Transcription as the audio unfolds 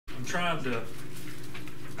trying to,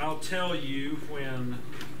 I'll tell you when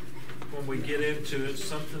we get into it,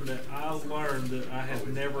 something that I learned that I have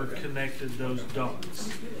never connected those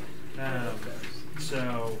dots. And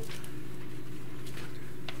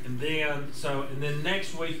then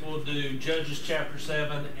next week we'll do Judges chapter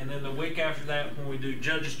 7, and then the week after that when we do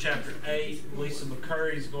Judges chapter 8, Lisa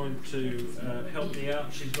McCurry is going to help me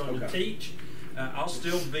out. She's going to teach. I'll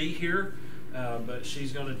still be here, but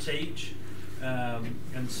she's going to teach.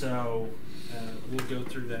 And so we'll go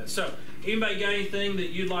through that. So anybody got anything that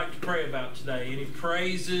you'd like to pray about today? Any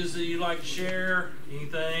praises that you'd like to share?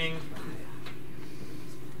 Anything?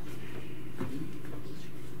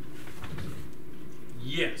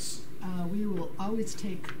 Yes. We will always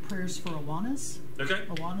take prayers for Awanas. Okay.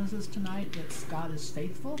 Awanas is tonight. It's God is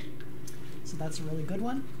faithful. So that's a really good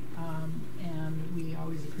one. And we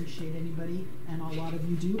always appreciate anybody. And a lot of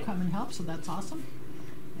you do come and help, so that's awesome.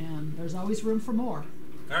 And there's always room for more.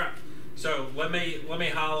 All right. So let me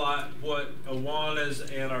highlight what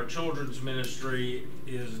Awanas and our children's ministry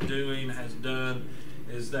is doing, has done,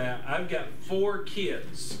 is that I've got 4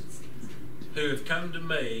 kids who have come to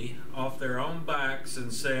me off their own backs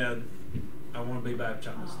and said, I want to be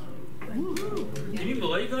baptized. Can you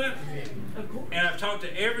believe that? And I've talked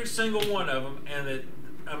to every single one of them, and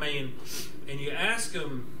and you ask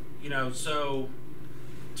them, so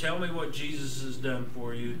tell me what Jesus has done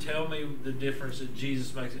for you. Tell me the difference that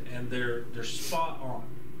Jesus makes, and they're spot on.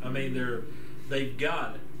 They've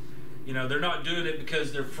got it. They're not doing it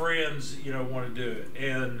because their friends, want to do it.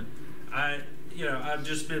 And I've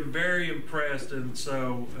just been very impressed, and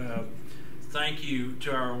so thank you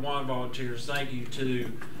to our Awana volunteers. Thank you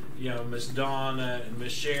to Miss Donna and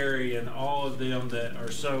Miss Sherry and all of them that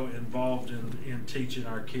are so involved in teaching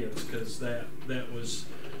our kids, because that was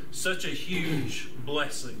such a huge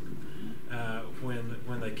blessing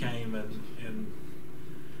when they came, and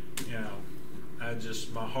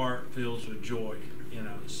my heart fills with joy.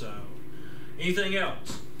 So anything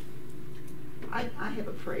else? I have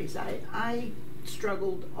a praise. I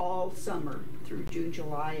struggled all summer through June,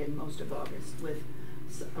 July, and most of August with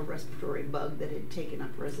a respiratory bug that had taken up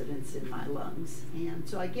residence in my lungs. And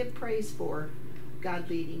so I give praise for God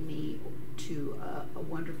leading me to a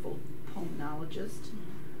wonderful pulmonologist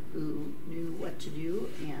who knew what to do,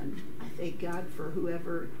 and I thank God for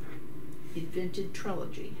whoever invented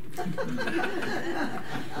Trelegy. I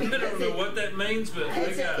don't know what that means, but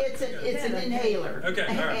it's an inhaler. Okay,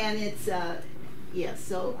 all right. And it's yes.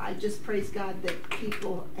 So I just praise God that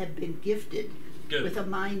people have been gifted with a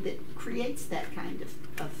mind that creates that kind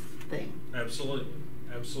of thing. Absolutely,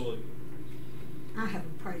 absolutely. I have a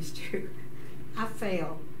praise too. I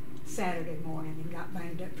fell Saturday morning and got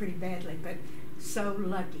banged up pretty badly, but so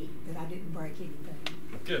lucky that I didn't break anything.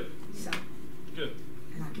 Good. So. Good.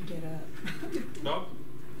 And I could get up. Bob?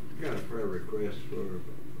 I got a prayer request for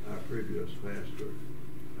our previous pastor,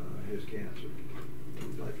 his cancer.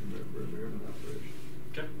 We'd like to remember him in operation.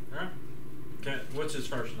 Okay, all right. Okay, what's his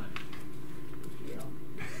first name?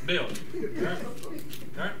 Bill. All right.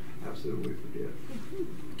 All right. How soon we forget.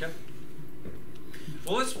 Okay.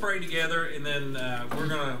 Well, let's pray together, and then we're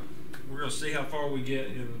gonna see how far we get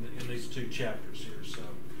in these 2 chapters here. So,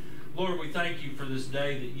 Lord, we thank you for this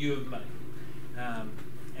day that you have made.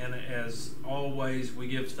 And as always, we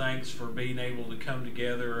give thanks for being able to come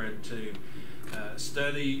together and to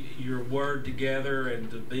study your word together and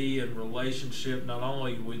to be in relationship not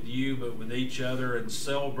only with you but with each other, and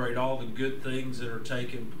celebrate all the good things that are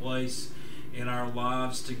taking place in our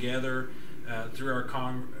lives together through our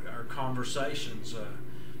conversations.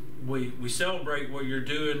 We celebrate what you're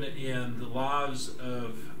doing in the lives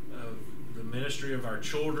of the ministry of our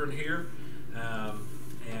children here.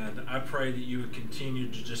 And I pray that you would continue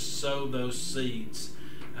to just sow those seeds.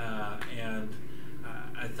 And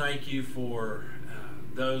I thank you for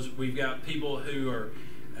those. We've got people who are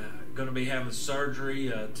going to be having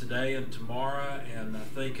surgery today and tomorrow. And I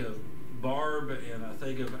think of Barb, and I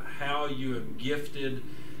think of how you have gifted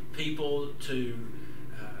people to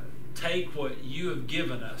take what you have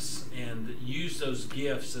given us and use those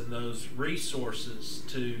gifts and those resources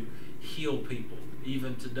to heal people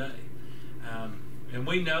even today. And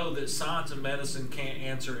we know that science and medicine can't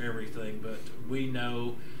answer everything, but we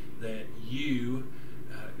know that you,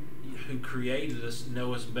 who created us,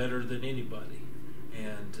 know us better than anybody.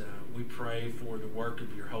 And we pray for the work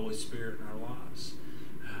of your Holy Spirit in our lives.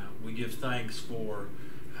 We give thanks for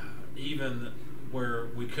even where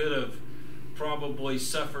we could have probably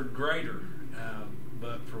suffered greater,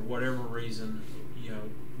 but for whatever reason,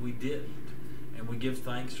 we didn't. And we give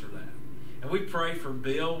thanks for that. And we pray for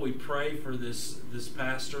Bill. We pray for this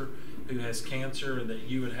pastor who has cancer, and that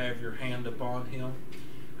you would have your hand upon him.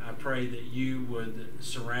 I I pray that you would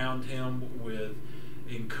surround him with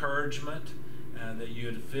encouragement, that you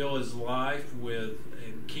would fill his life with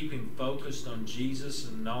and keep him focused on Jesus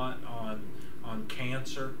and not on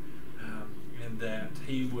cancer, and that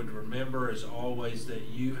he would remember as always that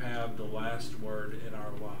you have the last word in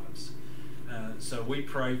our lives. So we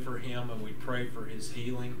pray for him, and we pray for his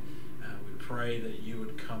healing. We pray that you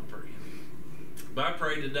would comfort him. But I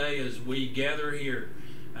pray today as we gather here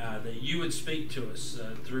that you would speak to us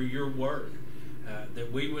through your word,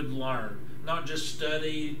 that we would learn, not just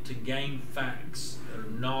study to gain facts or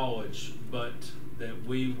knowledge, but that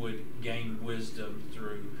we would gain wisdom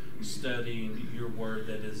through studying your word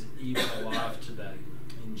that is even alive today.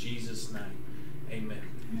 In Jesus' name, amen.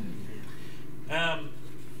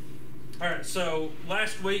 All right, so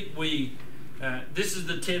last week this is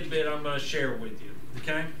the tidbit I'm going to share with you,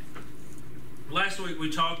 okay? Last week we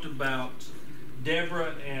talked about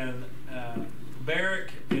Deborah and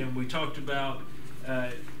Barak, and we talked about,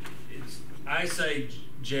 I say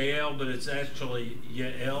Jael, but it's actually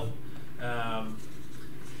Yael.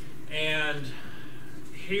 And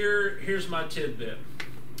here's my tidbit.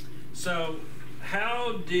 So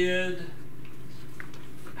how did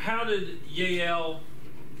Yael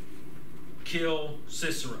kill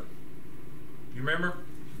Sisera? You remember?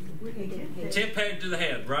 Tent peg to the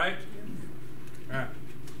head, right? All right.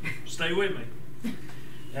 Stay with me.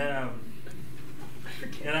 And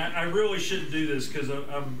I really shouldn't do this because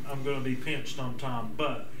I'm going to be pinched on time,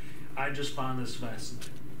 but I just find this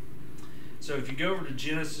fascinating. So if you go over to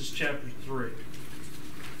Genesis chapter 3,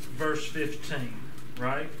 verse 15,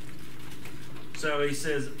 right? So he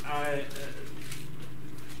says,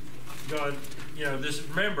 God,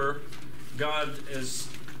 remember, God is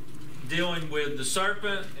dealing with the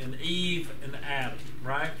serpent and Eve and Adam,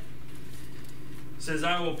 right? It says,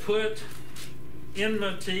 I will put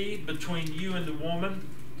enmity between you and the woman,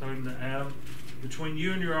 talking to Adam, between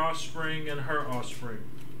you and your offspring and her offspring.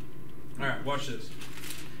 All right, watch this.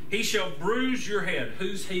 He shall bruise your head.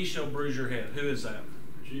 Who's he shall bruise your head? Who is that?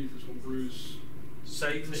 Jesus will bruise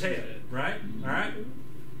Satan's head, right? All right?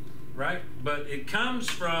 Right? But it comes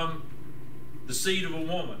from the seed of a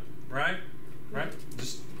woman, right? Right?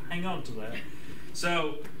 Just hang on to that.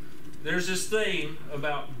 So there's this theme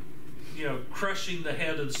about, crushing the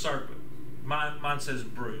head of the serpent. Mine says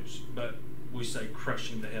bruise, but we say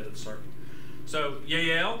crushing the head of the serpent. So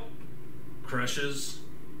Yael crushes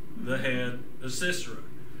the head of Sisera.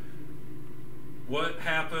 What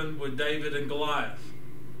happened with David and Goliath?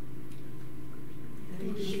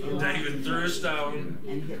 David threw a stone,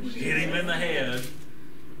 hit him in the head.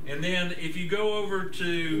 And then if you go over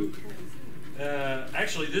to,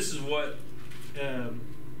 actually this is what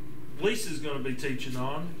Lisa's going to be teaching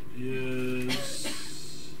on,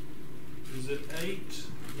 is it 8?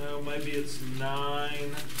 No, maybe it's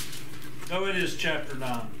 9. No, it is chapter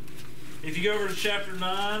 9. If you go over to chapter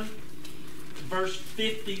 9, verse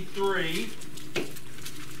 53,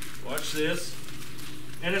 watch this.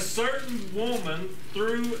 And a certain woman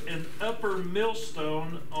threw an upper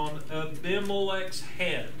millstone on Abimelech's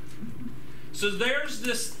head. So there's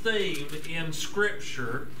this theme in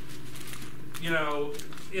Scripture,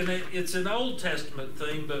 it's an Old Testament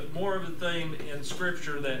theme, but more of a theme in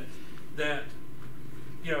Scripture that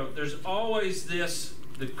there's always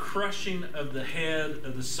the crushing of the head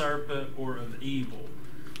of the serpent or of evil.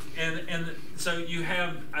 And so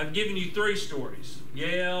I've given you 3 stories: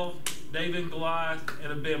 Yael, David and Goliath,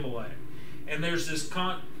 and Abimelech. And there's this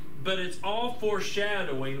but it's all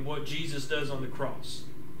foreshadowing what Jesus does on the cross.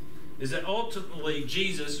 Is that ultimately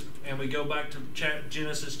Jesus, and we go back to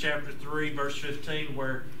Genesis chapter 3, verse 15,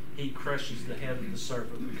 where he crushes the head of the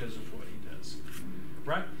serpent because of what he does.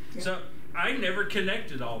 Right? Yeah. So I never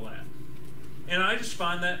connected all that. And I just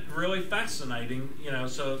find that really fascinating,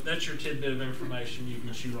 so that's your tidbit of information you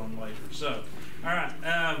can chew on later. So, all right,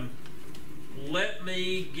 let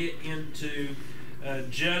me get into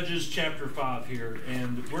Judges chapter 5 here.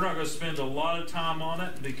 And we're not going to spend a lot of time on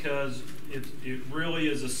it because it really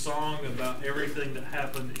is a song about everything that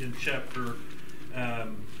happened in chapter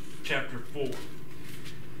 4.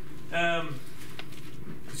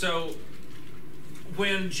 So,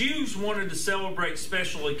 when Jews wanted to celebrate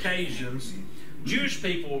special occasions, Jewish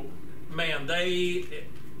people, they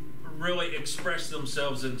really express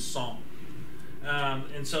themselves in song.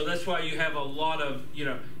 And so that's why you have a lot of, you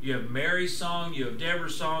have Mary's song, you have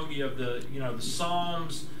Deborah's song, you have the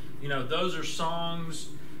Psalms, those are songs.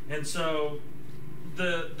 And so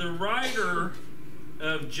the writer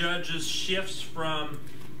of Judges shifts from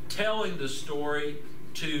telling the story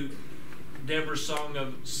to Deborah's song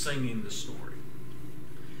of singing the story.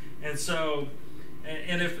 And so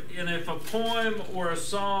And if a poem or a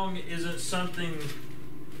song isn't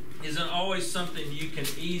always something you can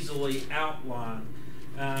easily outline,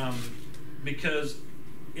 because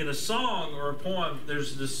in a song or a poem,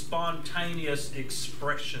 there's this spontaneous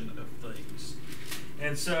expression of things.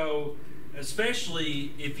 And so,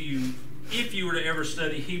 especially if you were to ever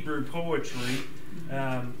study Hebrew poetry,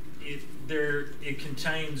 it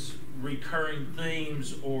contains recurring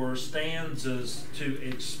themes or stanzas to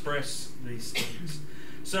express these things.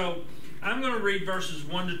 So I'm going to read verses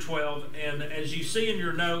 1 to 12, and as you see in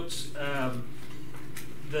your notes,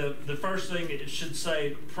 the first thing it should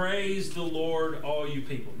say, praise the Lord, all you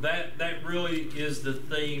people. That really is the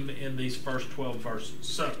theme in these first 12 verses.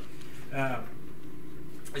 So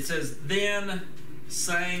it says, then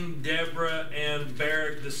sang Deborah and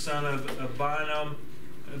Barak the son of Abinoam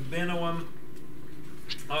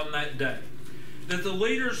on that day, that the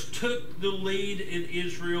leaders took the lead in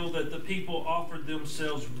Israel, that the people offered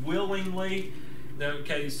themselves willingly.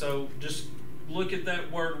 Okay, so just look at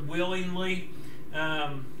that word willingly.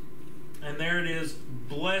 And there it is,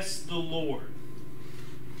 bless the Lord.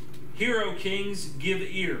 Hear, O kings, give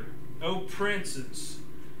ear. O princes,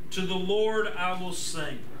 to the Lord I will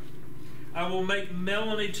sing. I will make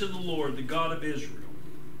melody to the Lord, the God of Israel.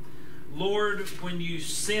 Lord, when you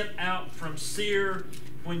sent out from Seir,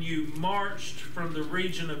 when you marched from the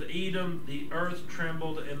region of Edom, the earth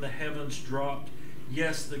trembled and the heavens dropped.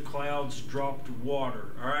 Yes, the clouds dropped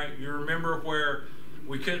water. All right, you remember where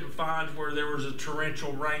we couldn't find where there was a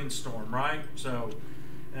torrential rainstorm, right? So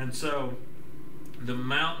the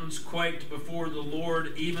mountains quaked before the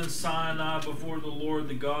Lord, even Sinai before the Lord,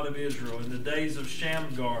 the God of Israel. In the days of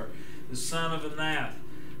Shamgar, the son of Anath,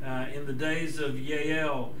 in the days of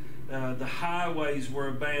Yael, the highways were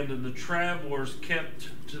abandoned, the travelers kept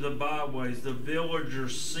to the byways, the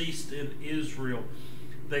villagers ceased in Israel.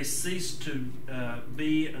 They ceased to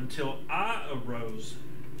be until I arose.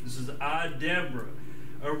 This is I, Deborah,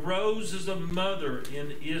 arose as a mother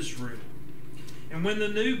in Israel. And when the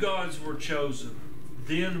new gods were chosen,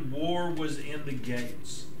 then war was in the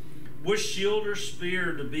gates. Was shield or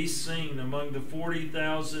spear to be seen among the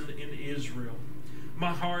 40,000 in Israel?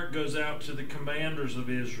 My heart goes out to the commanders of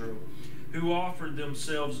Israel, who offered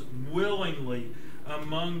themselves willingly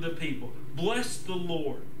among the people. Bless the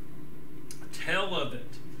Lord. Tell of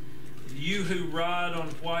it. You who ride on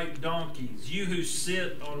white donkeys, you who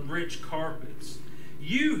sit on rich carpets,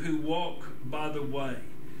 you who walk by the way,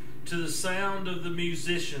 to the sound of the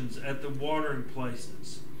musicians at the watering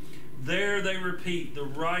places. There they repeat the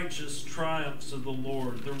righteous triumphs of the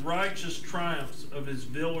Lord, the righteous triumphs of his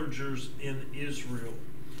villagers in Israel.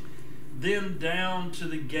 Then down to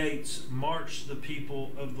the gates marched the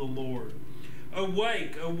people of the Lord.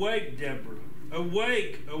 Awake, awake, Deborah.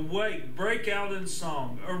 Awake, awake, break out in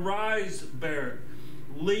song. Arise, Barak.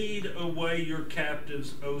 Lead away your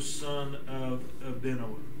captives, O son of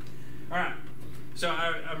Abinoam. All right, so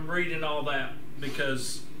I'm reading all that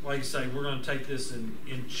because, like I say, we're going to take this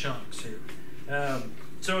in chunks here.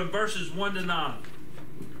 So in verses 1 to 9,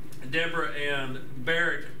 Deborah and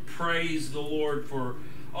Barak praise the Lord for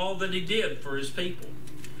all that he did for his people.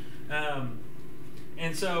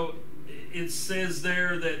 And so it says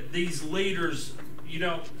there that these leaders, it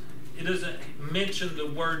doesn't mention the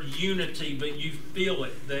word unity, but you feel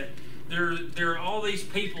it, that there are all these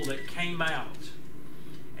people that came out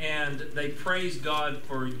and they praised God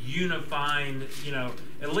for unifying,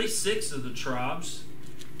 at least 6 of the tribes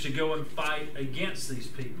to go and fight against these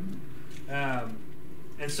people.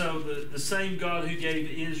 And so the same God who gave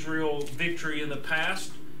Israel victory in the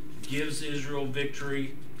past gives Israel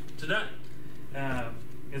victory today.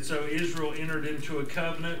 And so Israel entered into a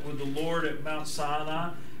covenant with the Lord at Mount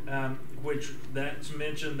Sinai, which that's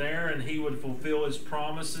mentioned there, and he would fulfill his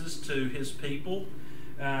promises to his people.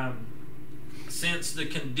 Since the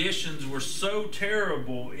conditions were so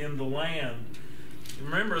terrible in the land,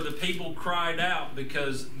 remember the people cried out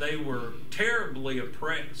because they were terribly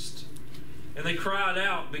oppressed. And they cried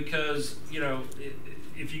out because,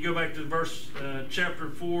 if you go back to verse chapter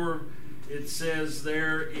 4, it says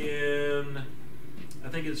there in, I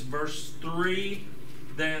think it's verse 3,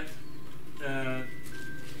 that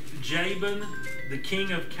Jabin, the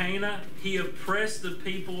king of Canaan, he oppressed the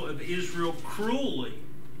people of Israel cruelly.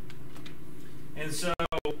 And so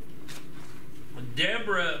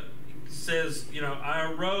Deborah says,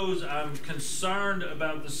 I arose, I'm concerned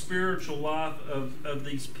about the spiritual life of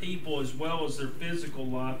these people as well as their physical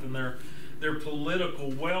life and their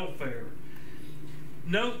political welfare.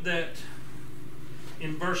 Note that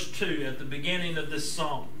in verse 2, at the beginning of this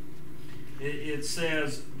song, it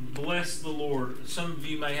says, bless the Lord. Some of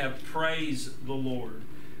you may have praise the Lord.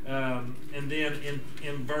 And then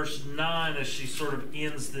in verse 9, as she sort of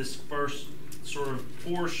ends this first sort of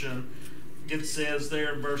portion, it says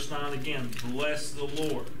there in verse 9 again, bless the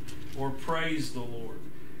Lord, or praise the Lord.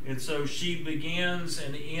 And so she begins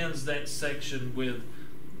and ends that section with,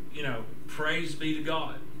 praise be to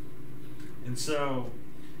God. And so,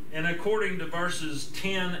 and according to verses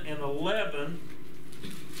 10 and 11,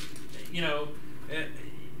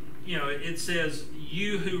 it says,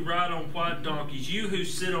 you who ride on white donkeys, you who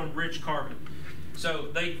sit on rich carpet. So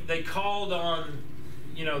they called on,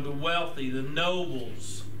 the wealthy, the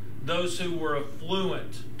nobles, those who were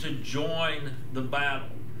affluent to join the battle.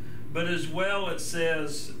 But as well it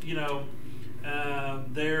says,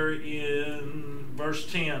 there in verse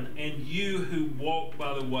 10, and you who walk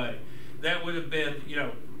by the way. That would have been,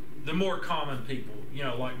 the more common people,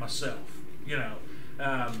 like myself,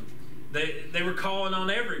 They were calling on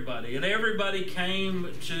everybody, and everybody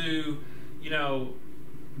came to,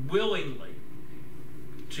 willingly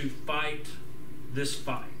to fight this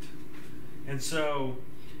fight. And so,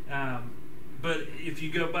 but if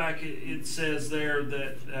you go back, it says there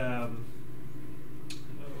that,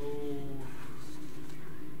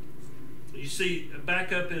 you see,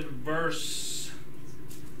 back up in verse,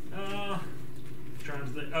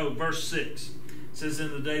 verse 6. It says,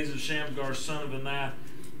 in the days of Shamgar, son of Anath,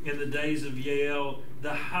 in the days of Yael,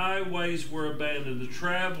 the highways were abandoned, the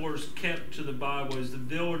travelers kept to the byways, the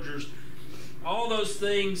villagers, all those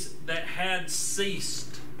things that had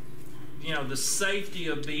ceased. The safety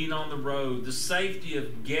of being on the road, the safety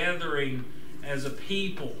of gathering as a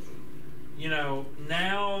people.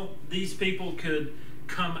 Now these people could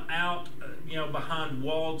come out, behind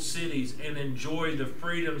walled cities and enjoy the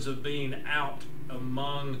freedoms of being out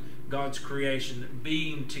among God's creation,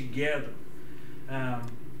 being together. And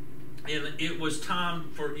it was time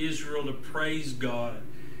for Israel to praise God,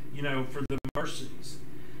 for the mercies.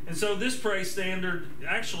 And so this praise standard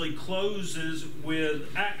actually closes with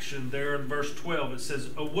action there in verse 12. It says,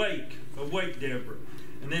 awake, awake, Deborah.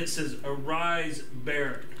 And then it says, arise,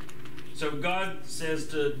 Barak. So God says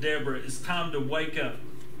to Deborah, it's time to wake up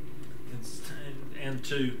and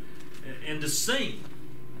to sing.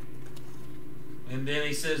 And then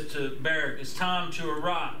he says to Barak, it's time to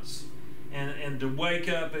arise and to wake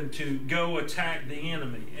up and to go attack the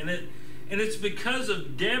enemy. And it's because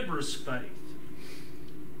of Deborah's faith,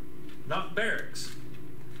 not Barak's,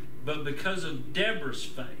 but because of Deborah's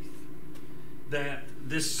faith, that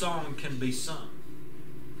this song can be sung.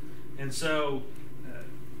 And so,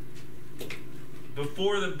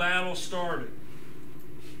 before the battle started,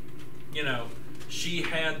 she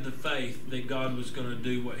had the faith that God was going to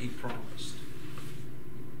do what he promised.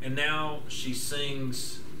 And now she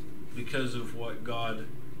sings because of what God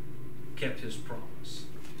kept his promise.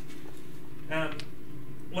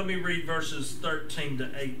 Let me read verses 13 to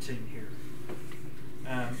 18 here.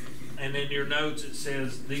 And in your notes it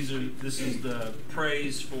says this is the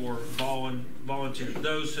praise for volunteers,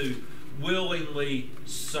 those who willingly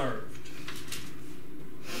served.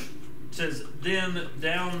 It says, then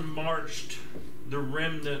down marched the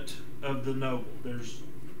remnant of the noble. There's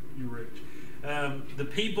your rich. The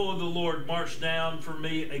people of the Lord marched down for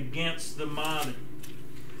me against the mighty.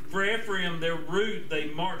 For Ephraim, their root, they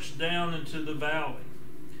marched down into the valley.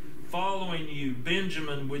 Following you,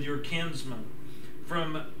 Benjamin with your kinsmen.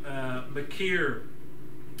 From Machir,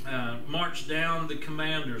 marched down the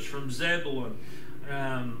commanders. From Zebulun,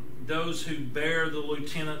 those who bear the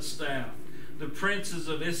lieutenant's staff. The princes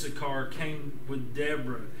of Issachar came with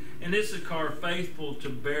Deborah, and Issachar faithful to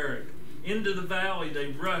Barak. Into the valley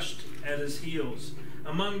they rushed at his heels.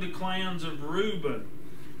 Among the clans of Reuben,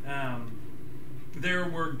 there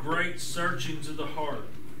were great searchings of the heart.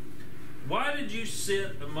 Why did you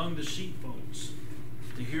sit among the sheepfolds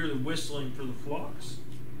to hear the whistling for the flocks?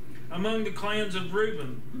 Among the clans of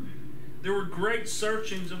Reuben, there were great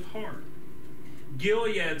searchings of heart.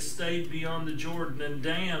 Gilead stayed beyond the Jordan, and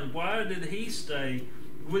Dan, why did he stay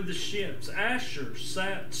with the ships? Asher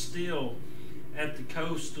sat still at the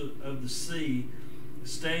coast of the sea,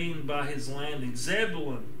 staying by his landing.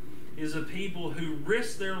 Zebulun is a people who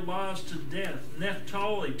risk their lives to death.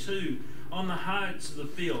 Naphtali, too, on the heights of the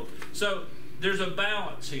field. So there's a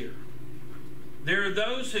balance here. There are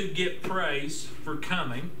those who get praise for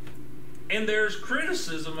coming, and there's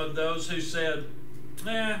criticism of those who said,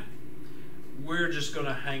 we're just going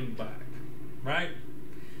to hang back, right?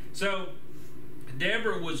 So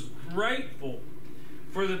Deborah was grateful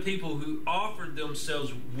for the people who offered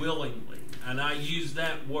themselves willingly. And I use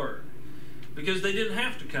that word because they didn't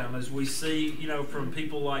have to come, as we see, from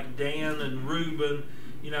people like Dan and Reuben.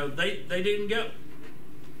 They didn't go.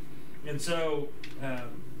 And so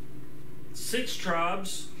 6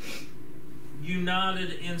 tribes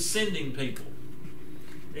united in sending people,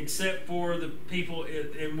 except for the people,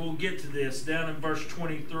 and we'll get to this down in verse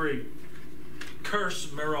 23. Curse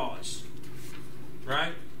Meroz,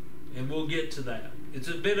 right? And we'll get to that. It's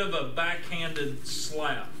a bit of a backhanded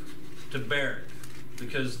slap to Barak,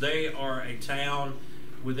 because they are a town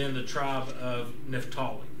within the tribe of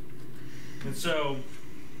Naphtali. And so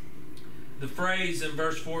the phrase in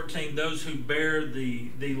verse 14, those who bear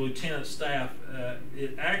the lieutenant staff,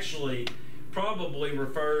 it actually probably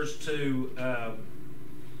refers to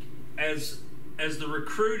as the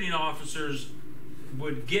recruiting officers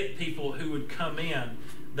would get people who would come in,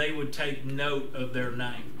 they would take note of their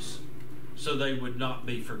names so they would not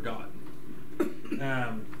be forgotten.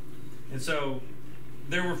 And so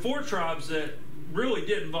there were 4 tribes that really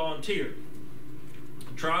didn't volunteer.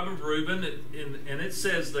 The tribe of Reuben, and it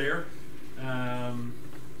says there, among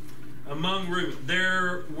Reuben,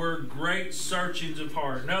 there were great searchings of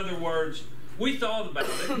heart. In other words, we thought about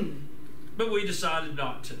it, but we decided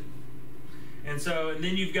not to. And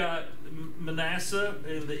then you've got Manasseh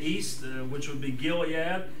in the east, which would be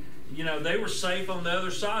Gilead. You know, they were safe on the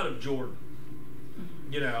other side of Jordan.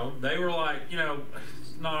 You know, they were like, you know,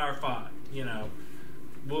 it's not our fight. You know,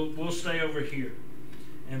 we'll stay over here.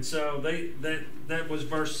 And so that was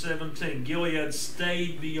verse 17. Gilead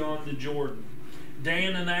stayed beyond the Jordan.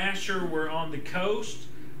 Dan and Asher were on the coast.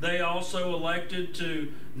 They also elected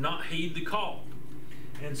to not heed the call.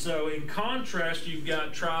 And so in contrast, you've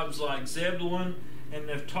got tribes like Zebulun and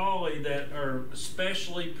Naphtali that are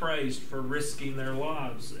especially praised for risking their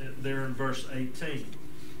lives there in verse 18.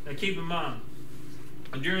 Now keep in mind,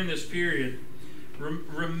 during this period,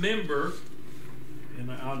 remember,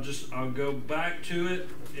 and I'll go back to it,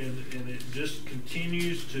 and it just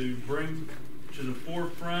continues to bring to the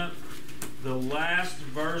forefront the last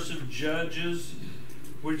verse of Judges,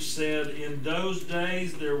 which said, in those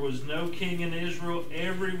days there was no king in Israel.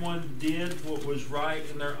 Everyone did what was right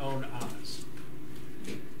in their own eyes.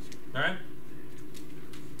 All right?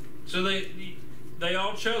 So they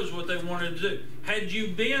all chose what they wanted to do. Had you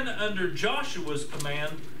been under Joshua's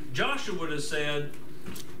command, Joshua would have said,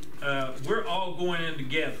 we're all going in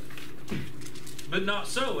together. But not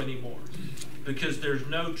so anymore, because there's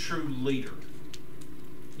no true leader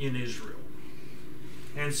in Israel.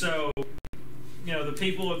 And so, you know, the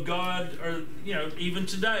people of God are, you know, even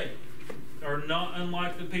today, are not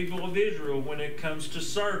unlike the people of Israel when it comes to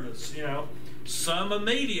service. You know, some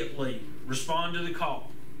immediately respond to the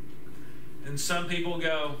call. And some people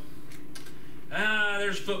go,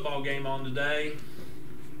 there's a football game on today.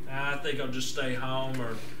 I think I'll just stay home,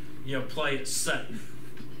 or, you know, play it safe.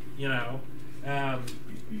 You know.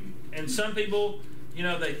 And some people, you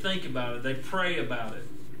know, they think about it. They pray about it.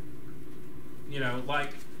 You know,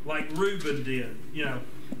 like Reuben did. You know,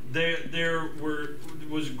 there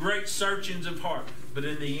was great searchings of heart, but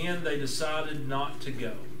in the end they decided not to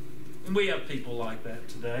go. And we have people like that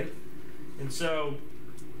today. And so,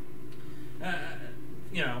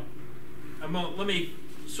 you know, let me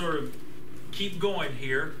sort of keep going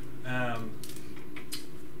here. Let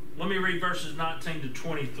me read verses 19 to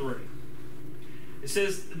 23. It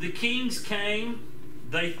says, the kings came,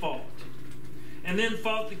 they fought, and then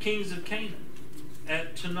fought the kings of Canaan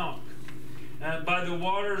at Tanakh, by the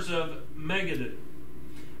waters of Megiddo.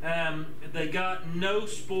 They got no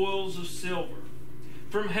spoils of silver.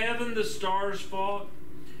 From heaven the stars fought.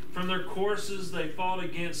 From their courses they fought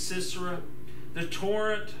against Sisera. The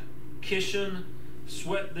torrent Kishon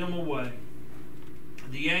swept them away.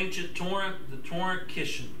 The ancient torrent, the torrent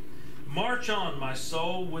Kishon. March on, my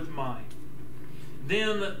soul, with might.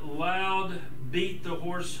 Then loud beat the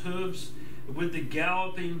horse hooves with the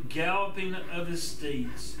galloping of his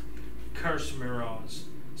steeds. Curse Meroz,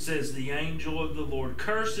 says the angel of the Lord.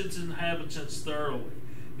 Curse its inhabitants thoroughly,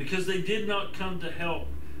 because they did not come to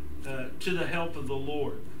the help of the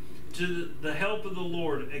Lord, to the help of the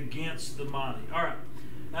Lord against the mighty. All right.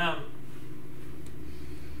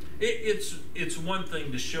 It's one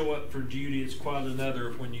thing to show up for duty. It's quite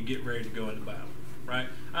another when you get ready to go into battle. Right?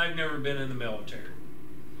 I've never been in the military.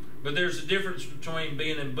 But there's a difference between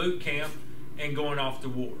being in boot camp and going off to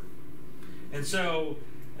war. And so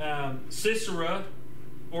Sisera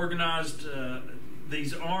organized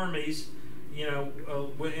these armies, you know,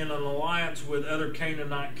 in an alliance with other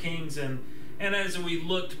Canaanite kings. And as we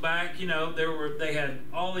looked back, you know, they had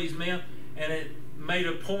all these men, and it made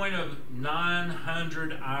a point of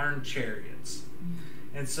 900 iron chariots.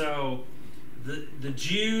 And so the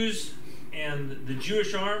Jews and the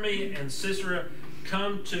Jewish army and Sisera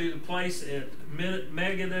come to the place at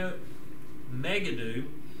Megiddo.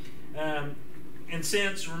 And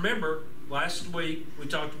since, remember, last week we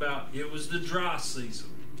talked about it was the dry season.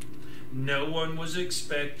 No one was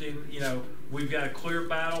expecting, we've got a clear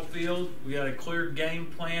battlefield, we got a clear game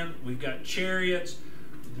plan, we've got chariots,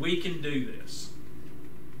 we can do this.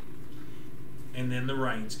 And then the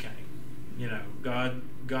rains came.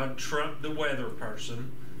 God trumped the weather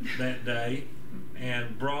person that day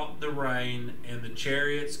and brought the rain, and the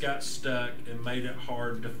chariots got stuck and made it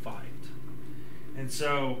hard to fight. And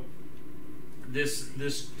so this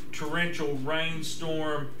torrential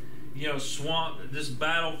rainstorm, swamp, this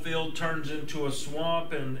battlefield turns into a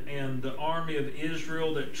swamp, and the army of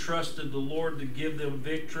Israel that trusted the Lord to give them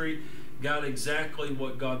victory got exactly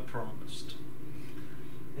what God promised.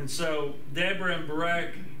 And so Deborah and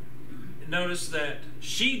Barak, notice that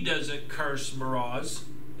she doesn't curse Meroz.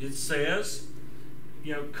 It says,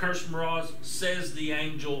 curse Meroz, says the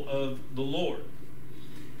angel of the Lord.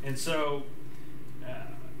 And so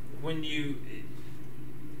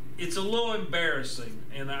it's a little embarrassing,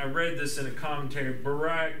 and I read this in a commentary.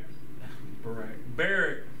 Barak,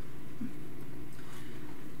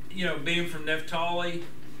 being from Naphtali,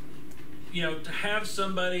 to have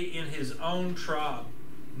somebody in his own tribe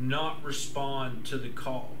not respond to the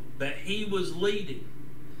call that he was leading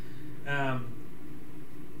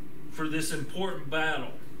for this important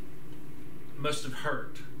battle must have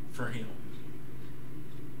hurt for him.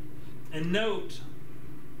 And note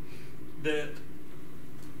that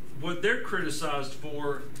what they're criticized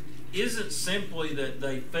for isn't simply that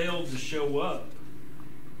they failed to show up.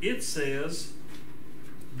 It says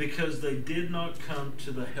because they did not come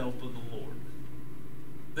to the help of the Lord.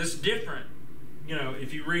 That's different.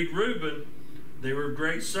 If you read Reuben, they were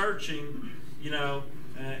great searching,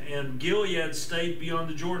 and Gilead stayed beyond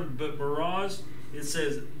the Jordan. But Meroz, it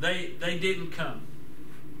says they didn't come.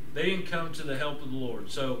 They didn't come to the help of the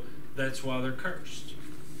Lord. So that's why they're cursed.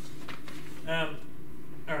 All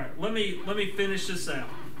right, let me finish this out,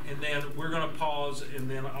 and then we're going to pause, and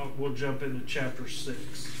then we'll jump into chapter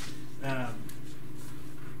 6.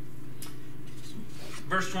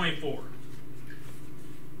 Verse 24.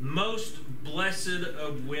 Most blessed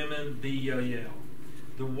of women be Yael,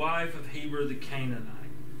 the wife of Heber the Kenite,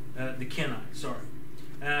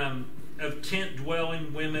 of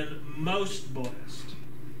tent-dwelling women, most blessed.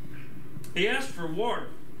 He asked for water.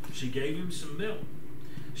 She gave him some milk.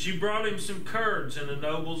 She brought him some curds in a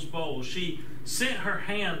noble's bowl. She sent her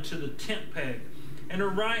hand to the tent peg and her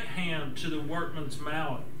right hand to the workman's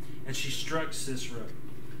mallet, and she struck Sisera.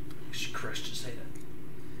 She crushed his head.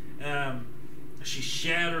 She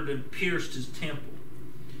shattered and pierced his temple.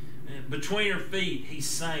 And between her feet he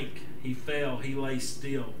sank, he fell, he lay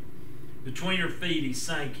still. Between her feet he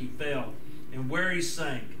sank, he fell. And where he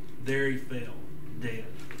sank, there he fell, dead.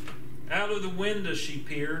 Out of the window she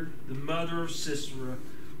peered. The mother of Sisera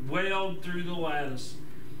wailed through the lattice.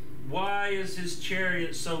 Why is his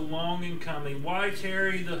chariot so long in coming? Why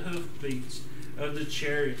tarry the hoofbeats of the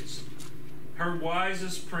chariots? Her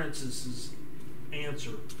wisest princesses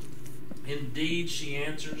answer. Indeed, she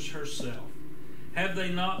answers herself. Have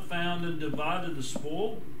they not found and divided the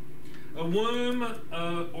spoil? A womb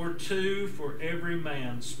or two for every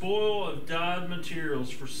man. Spoil of dyed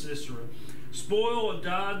materials for Sisera. Spoil of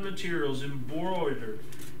dyed materials embroidered.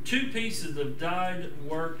 2 pieces of dyed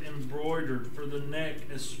work embroidered for the neck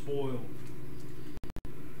as spoil.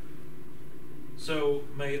 So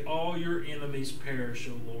may all your enemies perish,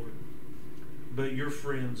 O Lord, but your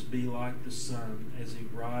friends be like the sun as he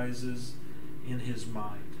rises in his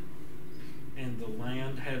might. And the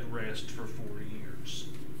land had rest for 40 years.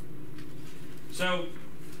 So,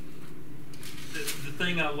 the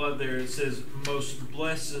thing I love there, it says, most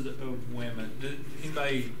blessed of women.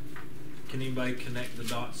 Can anybody connect the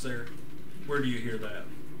dots there? Where do you hear that?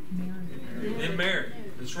 Mary. In Mary.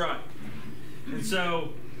 That's right. And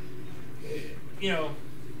so,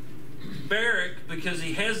 Barak, because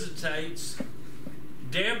he hesitates,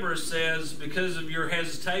 Deborah says, because of your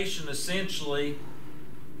hesitation, essentially,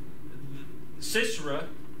 Sisera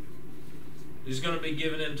is going to be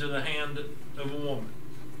given into the hand of a woman.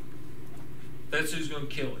 That's who's going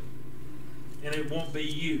to kill him. And it won't be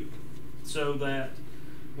you. So that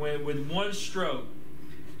with one stroke,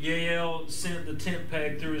 Yael sent the tent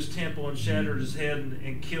peg through his temple and shattered his head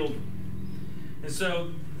and killed him. And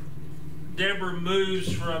so Deborah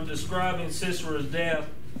moves from describing Sisera's death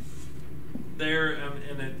there,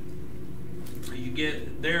 you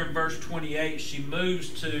get there in verse 28, she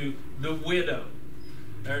moves to the widow.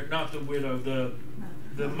 Or not the widow,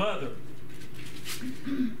 the mother.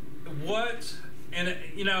 What, and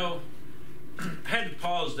I had to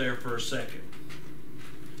pause there for a second.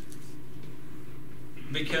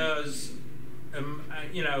 Because,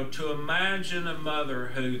 to imagine a mother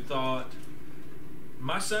who thought,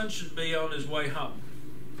 my son should be on his way home,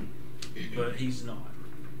 but he's not.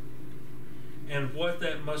 And what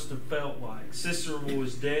that must have felt like. Sisera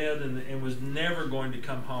was dead and was never going to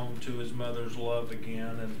come home to his mother's love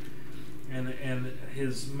again. And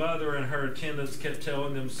his mother and her attendants kept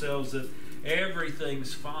telling themselves that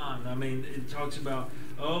everything's fine. I mean, it talks about,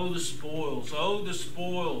 oh, the spoils, oh, the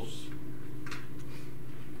spoils.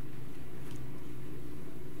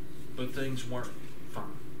 But things weren't fine.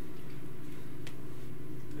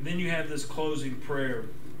 And then you have this closing prayer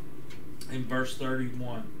in verse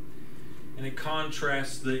 31. And it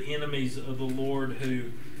contrasts the enemies of the Lord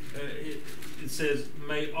who, it says,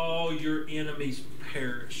 may all your enemies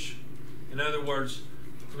perish. In other words,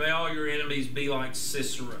 may all your enemies be like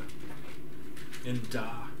Sisera and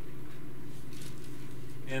die.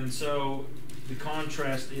 And so the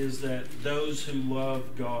contrast is that those who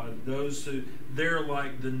love God, they're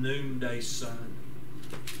like the noonday sun,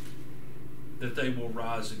 that they will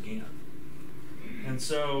rise again. And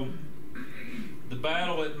so the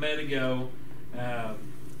battle at Megiddo, I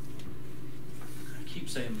keep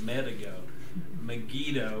saying Megiddo,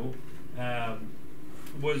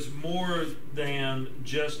 was more than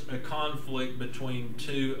just a conflict between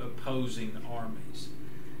two opposing armies.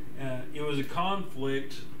 It was a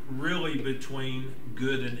conflict really between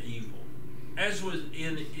good and evil, as was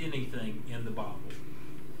in anything in the Bible.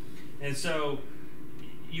 And so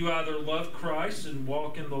you either love Christ and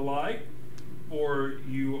walk in the light, or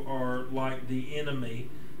you are like the enemy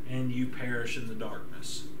and you perish in the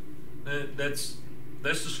darkness. That's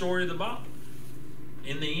the story of the Bible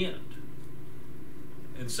in the end.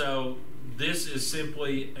 And so this is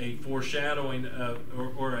simply a foreshadowing of,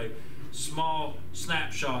 or a small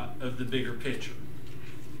snapshot of the bigger picture.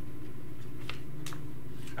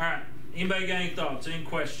 All right. Anybody got any thoughts? Any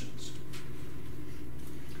questions?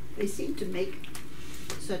 They seem to make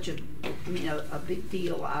such a big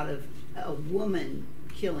deal out of a woman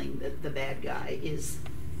killing the bad guy. Is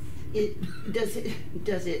it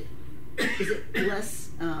less,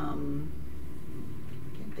 can't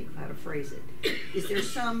think of how to phrase it. Is there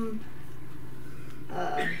some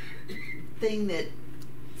thing that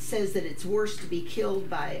says that it's worse to be killed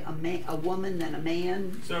by a woman than a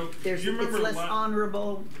man? So it's less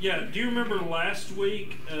honorable. Yeah. Do you remember last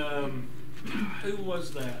week? Who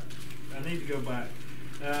was that? I need to go back.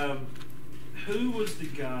 Who was the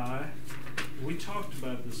guy? We talked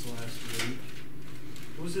about this last week.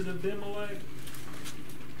 Was it Abimelech?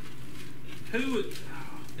 Who?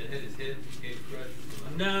 That had his head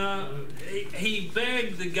crushed. No, he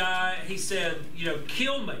begged the guy. He said,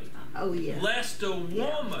 kill me. Oh yeah. Lest a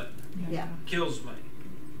woman kills me.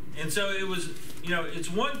 And so it was,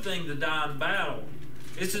 it's one thing to die in battle.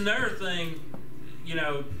 It's another thing,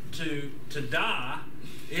 to die.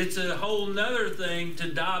 It's a whole nother thing to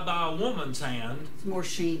die by a woman's hand. It's more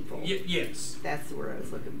shameful. Yes. That's the word I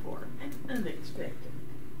was looking for. And unexpected.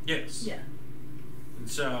 Yes. Yeah. And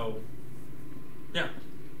so, yeah.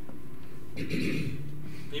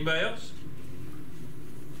 Anybody else?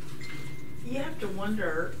 You have to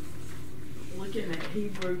wonder, looking at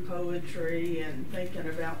Hebrew poetry and thinking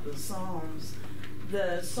about the songs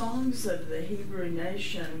of the Hebrew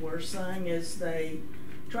nation were sung as they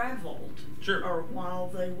traveled. Sure. Or while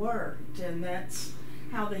they worked. And that's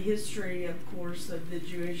how the history, of course, of the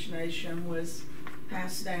Jewish nation was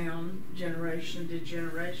passed down generation to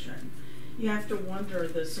generation. You have to wonder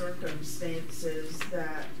the circumstances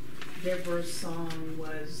that Deborah's song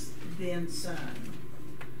was then sung.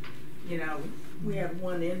 We have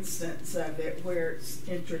one instance of it where it's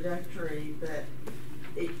introductory, but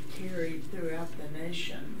it carried throughout the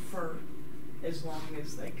nation for as long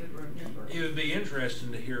as they could remember. It would be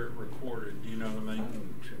interesting to hear it recorded. Do you know what I mean? Oh,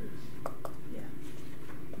 true. Yeah.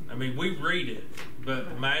 I mean, we read it,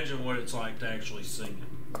 but imagine what it's like to actually sing it.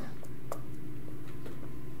 Yeah.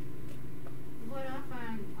 What I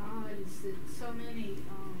find odd is that so many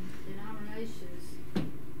denominations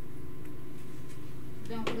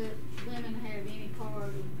don't let women have any part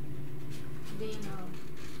of being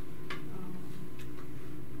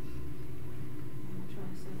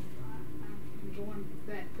I'm going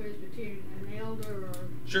back Presbyterian, an elder or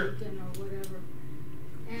Sure. deacon or whatever.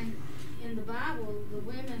 And in the Bible, the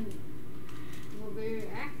women were very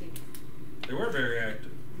active. They were very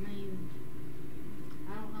active. I mean,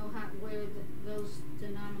 I don't know where those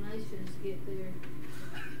denominations get their.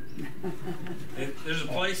 There's a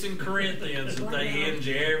place in Corinthians that they hinge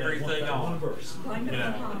everything on.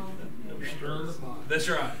 That's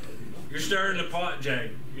right. You're stirring the pot,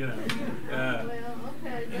 Jane. Well,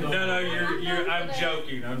 okay. No, you're. I'm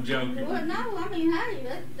joking. I'm joking. Well, no, I mean, hey,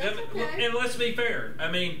 that's okay. And let's be fair.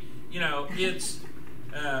 I mean, it's.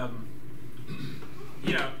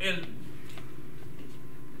 you know, and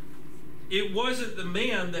it wasn't the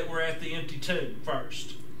men that were at the empty tomb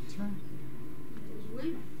first. That's right. It was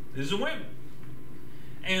women. It was the women.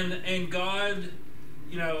 And God,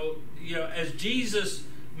 you know, as Jesus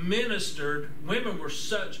ministered, women were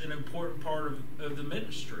such an important part of the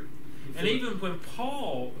ministry. And even when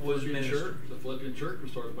Paul was ministering, the Philippian church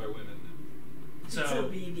was started by women. so It's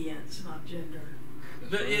obedience, not gender.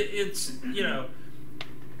 but That's right. it's, you know,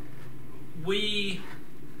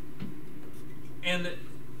 and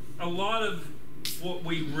a lot of what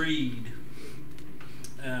we read,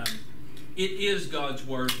 it is God's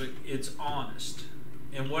word, but it's honest.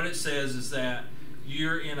 And what it says is that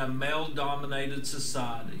you're in a male-dominated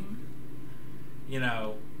society, you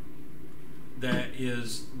know, that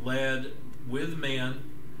is led with men,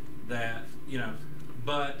 that, you know,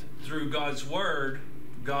 but through God's word,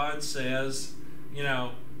 God says, you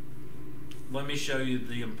know, let me show you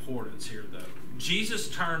the importance here, though. Jesus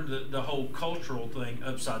turned the whole cultural thing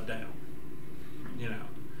upside down, you know.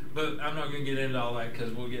 But I'm not going to get into all that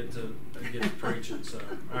because we'll get to preaching. So,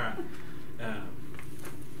 all right.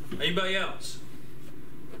 Anybody else?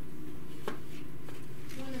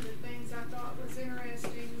 One of the things I thought was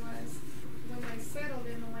interesting was when they settled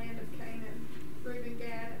in the land of Canaan, Reuben,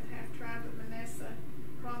 Gad, and half tribe of Manasseh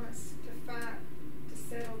promised to fight to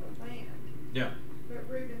settle the land. Yeah. But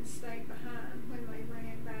Reuben stayed behind when they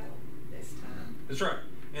ran battle this time. That's right.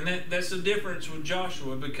 And that's the difference with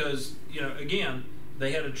Joshua, because, you know, again,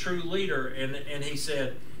 they had a true leader, and he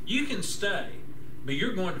said, you can stay, but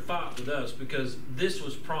you're going to fight with us because this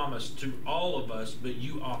was promised to all of us, but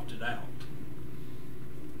you opted out.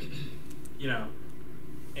 You know,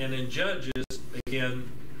 and in Judges,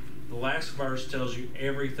 again, the last verse tells you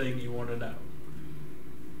everything you want to know.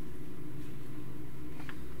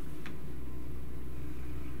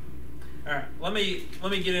 All right, let me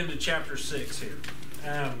get into chapter 6 here.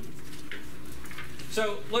 How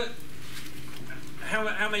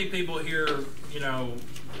many people here, you know,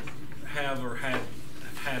 have or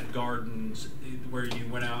had gardens where you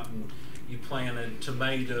went out and you planted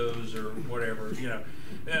tomatoes or whatever, you know?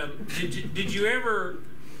 Did you ever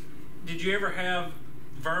have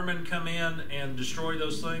vermin come in and destroy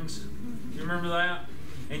those things? You remember that?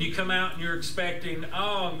 And you come out and you're expecting,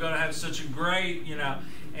 oh, I'm going to have such a great, you know,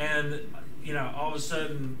 and, you know, all of a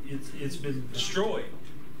sudden it's been destroyed,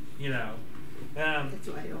 you know. That's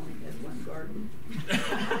why I only had one garden.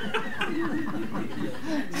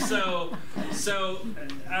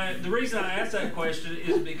 The reason I asked that question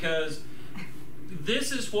is because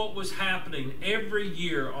this is what was happening every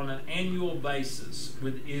year on an annual basis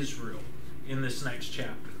with Israel in this next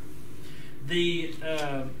chapter. The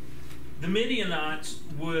Midianites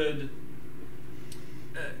would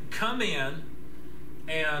come in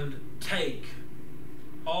and take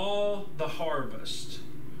all the harvest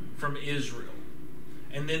from Israel,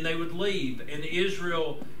 and then they would leave, and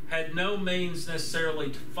Israel had no means necessarily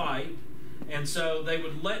to fight, and so they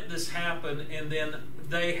would let this happen, and then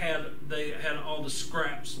they had all the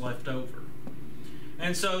scraps left over.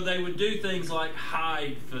 And so they would do things like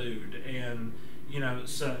hide food and, you know,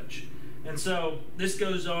 such. And so this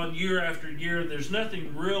goes on year after year. There's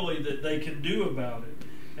nothing really that they can do about it.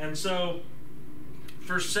 And so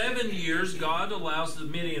for 7 years, God allows the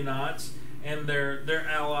Midianites and their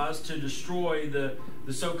allies to destroy the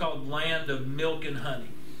so-called land of milk and honey,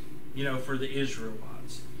 you know, for the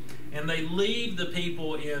Israelites. And they leave the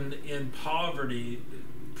people in poverty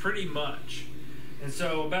pretty much. And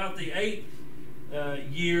so about the 8th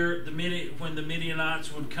year, when the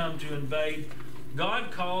Midianites would come to invade,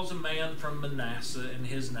 God calls a man from Manasseh, and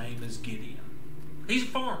his name is Gideon. He's a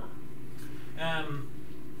farmer. And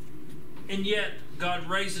yet, God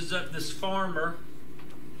raises up this farmer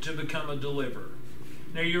to become a deliverer.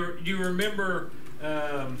 Now, you remember,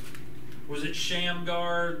 was it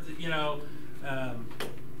Shamgar? You know,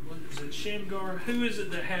 was it Shamgar? Who is it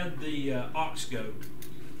that had the ox goat?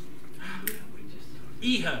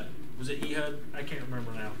 Ehud. Was it Ehud? I can't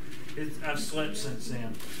remember now. I've slept since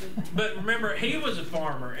then. But remember, he was a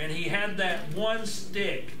farmer, and he had that one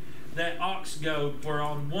stick, that ox goat, where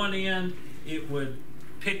on one end it would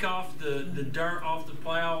pick off the dirt off the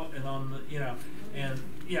plow, and on the, you know, and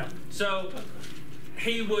yeah. So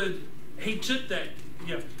he took that,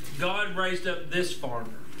 you know, God raised up this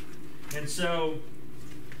farmer. And so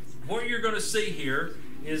what you're going to see here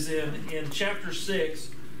is in chapter 6,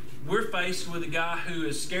 we're faced with a guy who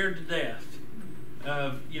is scared to death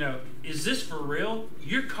of, you know, is this for real?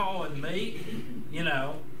 You're calling me, you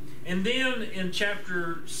know. And then in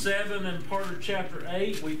chapter 7 and part of chapter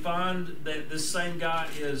 8, we find that this same guy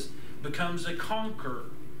becomes a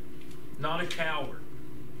conqueror, not a coward.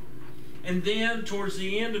 And then towards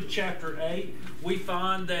the end of chapter 8, we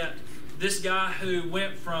find that this guy who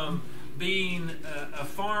went from being a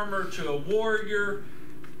farmer to a warrior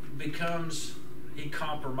he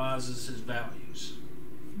compromises his values.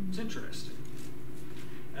 It's interesting.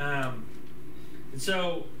 And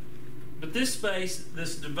so, but this space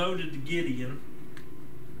that's devoted to Gideon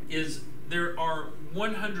there are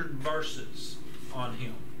 100 verses on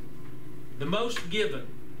him. The most given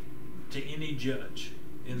to any judge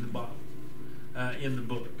in the Bible, in the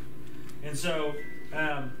book. And so,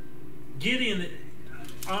 Gideon,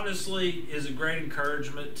 honestly, is a great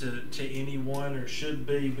encouragement to anyone, or should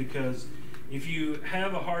be, because if you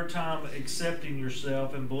have a hard time accepting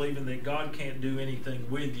yourself and believing that God can't do anything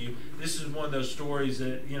with you, this is one of those stories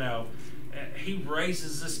that, he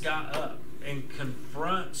raises this guy up and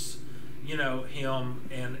confronts, him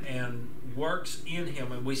and works in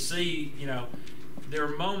him. And we see, there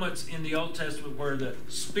are moments in the Old Testament where the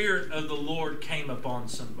Spirit of the Lord came upon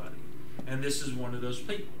somebody. And this is one of those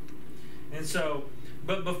people. And so,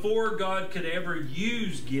 but before God could ever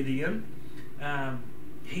use Gideon,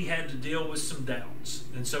 he had to deal with some doubts.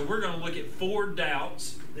 And so we're going to look at 4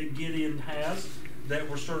 doubts that Gideon has that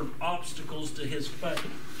were sort of obstacles to his faith.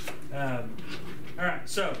 All right,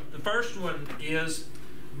 so the first one is,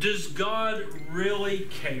 does God really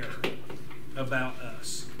care about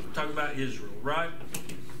us? We're talking about Israel, right?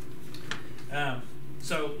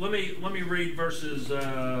 So let me read verses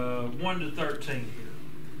 1 to 13 here.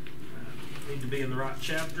 Need to be in the right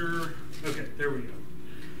chapter. Okay, there we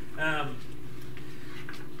go.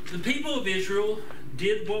 The people of Israel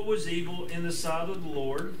did what was evil in the sight of the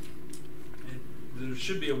Lord. There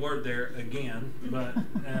should be a word there again, but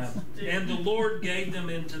and the Lord gave them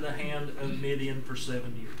into the hand of Midian for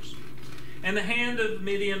 7 years. And the hand of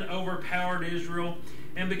Midian overpowered Israel,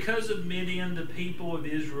 and because of Midian, the people of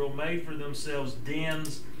Israel made for themselves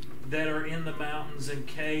dens that are in the mountains and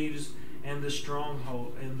caves and the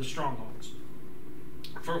strongholds.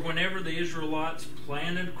 For whenever the Israelites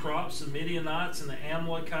planted crops, the Midianites and the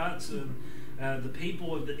Amalekites and the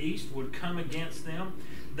people of the east would come against them.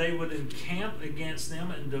 They would encamp against them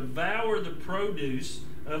and devour the produce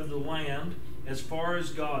of the land as far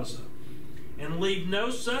as Gaza, and leave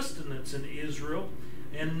no sustenance in Israel,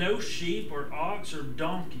 and no sheep or ox or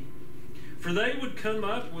donkey. For they would come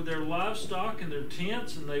up with their livestock and their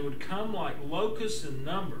tents, and they would come like locusts in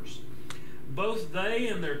numbers. Both they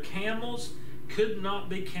and their camels could not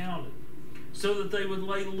be counted, so that they would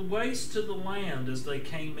lay waste to the land as they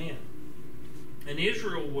came in. And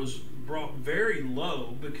Israel was brought very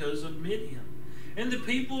low because of Midian. And the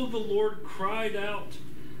people of the Lord cried out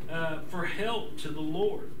for help to the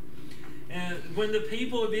Lord. And when the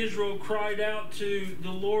people of Israel cried out to the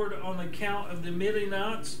Lord on account of the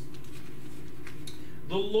Midianites,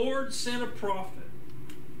 the Lord sent a prophet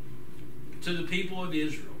to the people of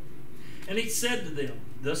Israel. And he said to them,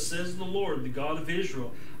 "Thus says the Lord, the God of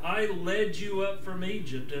Israel, I led you up from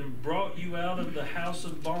Egypt and brought you out of the house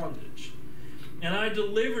of bondage. And I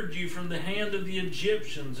delivered you from the hand of the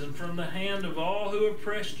Egyptians and from the hand of all who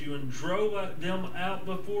oppressed you, and drove them out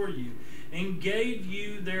before you, and gave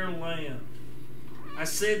you their land. I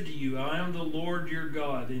said to you, I am the Lord your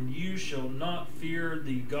God, and you shall not fear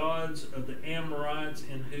the gods of the Amorites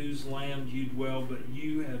in whose land you dwell, but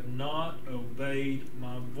you have not obeyed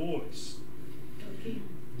my voice." Okay.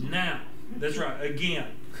 Now, that's right, again.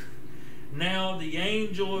 Now the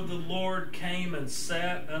angel of the Lord came and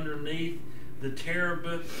sat underneath the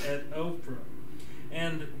terebinth at Ophrah,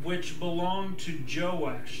 and which belonged to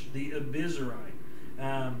Joash the Abizarite.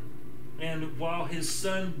 And while his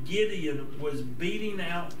son Gideon was beating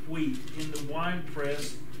out wheat in the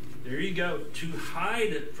winepress, there you go, to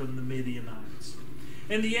hide it from the Midianites.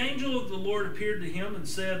 And the angel of the Lord appeared to him and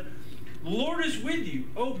said, "The Lord is with you,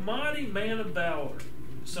 O mighty man of valor."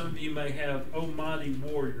 Some of you may have, "O mighty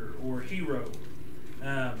warrior," or hero.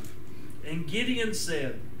 And Gideon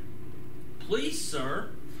said, "Please,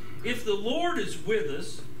 sir, if the Lord is with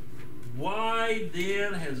us, why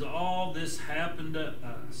then has all this happened to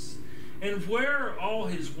us? And where are all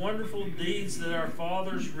his wonderful deeds that our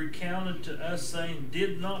fathers recounted to us, saying,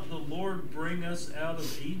 did not the Lord bring us out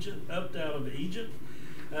of Egypt, up out of Egypt?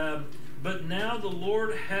 But now the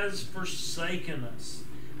Lord has forsaken us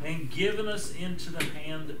and given us into the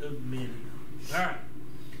hand of Midian." All right.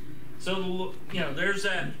 So, there's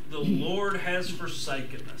that. The Lord has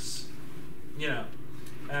forsaken us.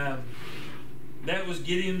 That was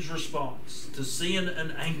Gideon's response to seeing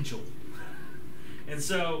an angel.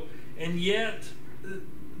 And yet,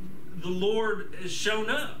 the Lord has shown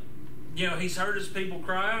up. He's heard his people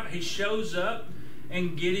cry out. He shows up,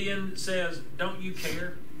 and Gideon says, "Don't you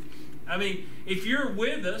care? I mean, if you're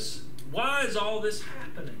with us, Why is all this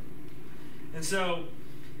happening? And so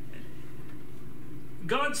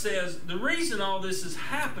God says, the reason all this is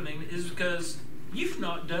happening is because you've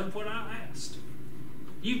not done what I asked.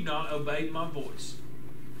 You've not obeyed my voice.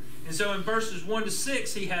 And so in verses 1 to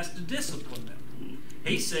 6, he has to discipline them.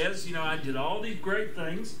 He says, I did all these great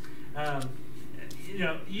things.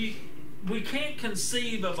 We can't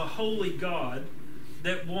conceive of a holy God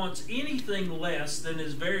that wants anything less than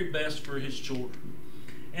his very best for his children.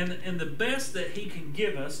 And the best that he can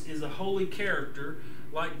give us is a holy character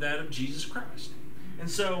like that of Jesus Christ. And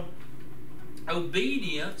so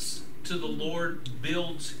obedience to the Lord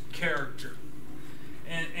builds character.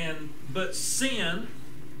 But sin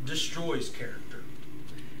destroys character.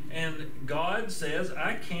 And God says,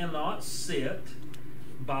 I cannot sit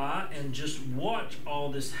by and just watch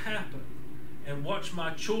all this happen and watch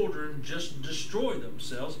my children just destroy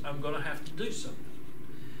themselves. I'm going to have to do something.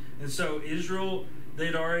 And so Israel,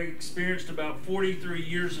 they'd already experienced about 43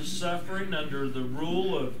 years of suffering under the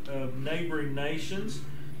rule of neighboring nations,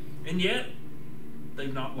 and yet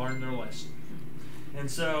they've not learned their lesson.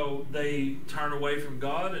 And so they turn away from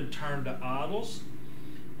God and turn to idols.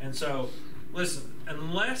 And so, listen,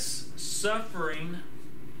 unless suffering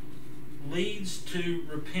leads to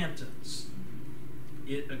repentance,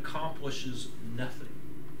 it accomplishes nothing.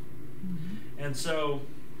 Mm-hmm. And so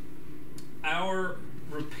our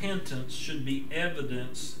repentance should be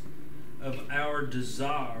evidence of our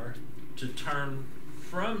desire to turn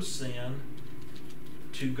from sin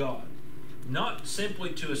to God, not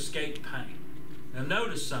simply to escape pain. Now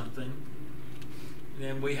notice something,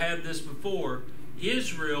 and we had this before.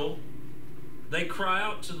 Israel, they cry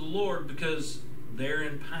out to the Lord because they're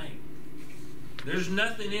in pain. There's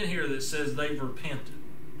nothing in here that says they've repented.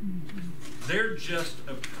 Mm-hmm. They're just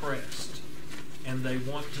oppressed, and they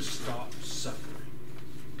want to stop suffering.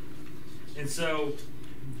 And so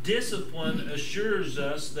discipline assures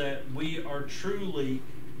us that we are truly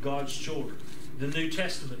God's children. The New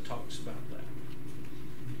Testament talks about that.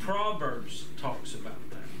 Proverbs talks about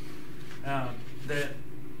that. That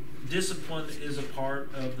discipline is a part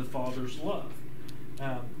of the Father's love.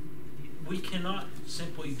 We cannot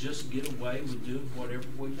simply just get away with doing whatever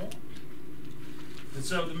we want. And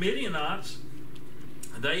so the Midianites,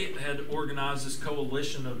 they had organized this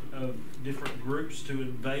coalition of different groups to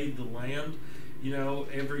invade the land,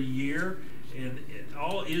 every year. And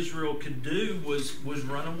all Israel could do was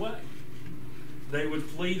run away. They would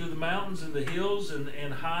flee to the mountains and the hills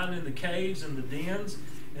and hide in the caves and the dens.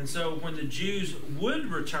 And so when the Jews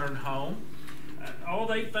would return home, all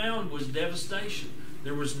they found was devastation.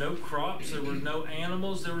 There was no crops, there were no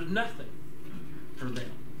animals, there was nothing for them.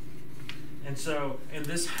 And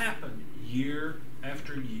this happened year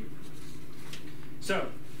after year. So,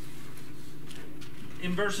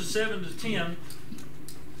 in verses 7 to 10,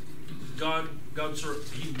 God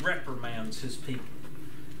he reprimands his people.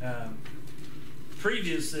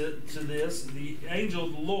 Previous to this, the angel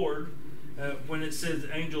of the Lord, when it says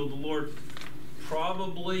angel of the Lord,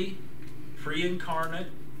 probably pre-incarnate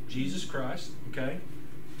Jesus Christ, okay,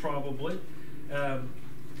 probably,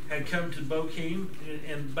 had come to Bochim,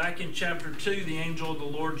 and back in chapter 2, the angel of the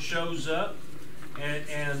Lord shows up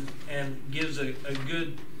and gives a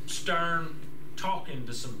good stern talking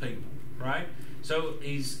to some people, right? So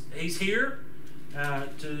he's here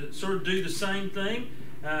to sort of do the same thing.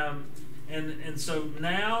 And so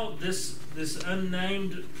now this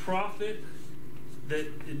unnamed prophet that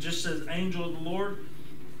it just says angel of the Lord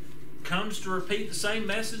comes to repeat the same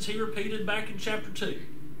message he repeated back in chapter 2.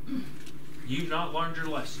 You've not learned your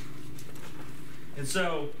lesson. And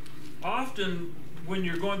so often when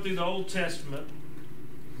you're going through the Old Testament,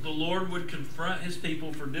 the Lord would confront his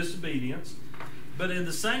people for disobedience. But in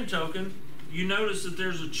the same token, you notice that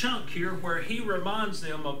there's a chunk here where he reminds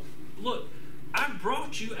them of, look, I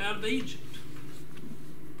brought you out of Egypt.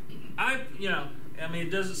 It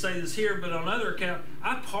doesn't say this here, but on other account,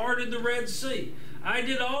 I parted the Red Sea. I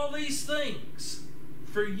did all these things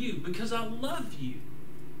for you because I love you.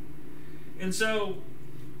 And so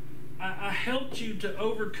I helped you to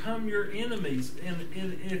overcome your enemies. And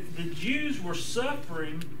if the Jews were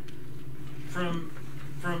suffering from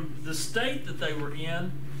the state that they were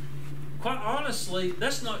in, quite honestly,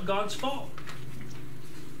 that's not God's fault.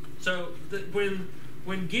 So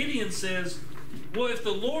when Gideon says, well, if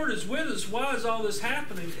the Lord is with us, why is all this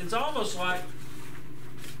happening? It's almost like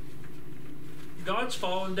God's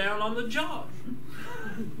fallen down on the job.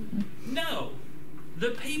 No, the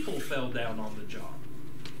people fell down on the job.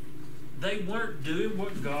 They weren't doing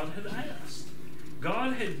what God had asked.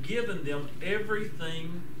 God had given them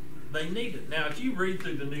everything they needed. Now, if you read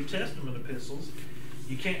through the New Testament epistles,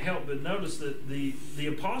 you can't help but notice that the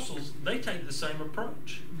apostles, they take the same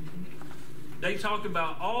approach. They talk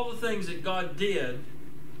about all the things that God did,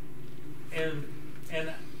 and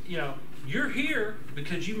you know, you're here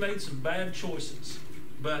because you made some bad choices.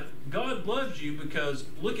 But God loves you because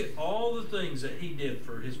look at all the things that He did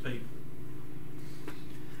for His people.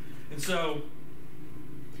 And so,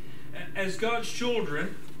 as God's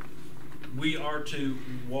children, we are to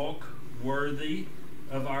walk worthy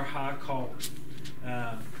of our high calling,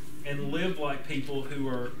 and live like people who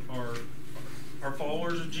are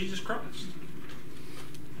followers of Jesus Christ.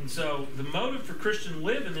 And so the motive for Christian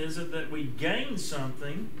living isn't that we gain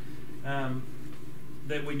something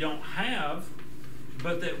that we don't have,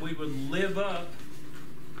 but that we would live up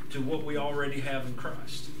to what we already have in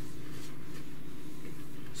Christ.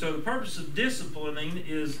 So the purpose of disciplining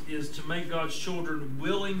is to make God's children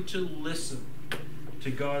willing to listen to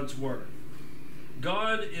God's word.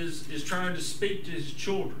 God is trying to speak to His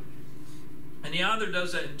children. And He either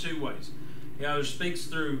does that in two ways. He either speaks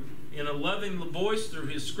through, in a loving voice, through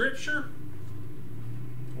His Scripture,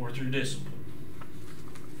 or through discipline.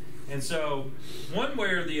 And so, one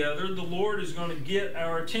way or the other, the Lord is going to get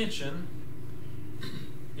our attention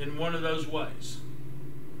in one of those ways.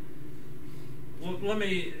 Let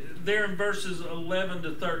me, there in verses 11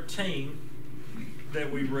 to 13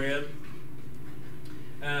 that we read,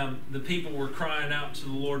 the people were crying out to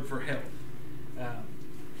the Lord for help.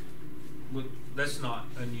 Look, that's not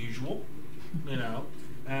unusual, you know.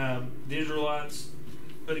 The Israelites,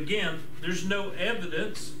 but again, there's no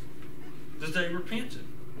evidence that they repented.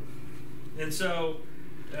 And so,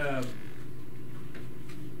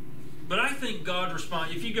 but I think God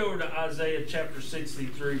responds. If you go over to Isaiah chapter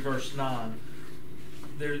 63, verse 9,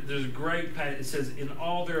 there's a great passage. It says, "In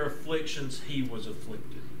all their afflictions He was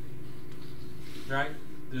afflicted." Right?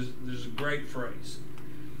 There's a great phrase.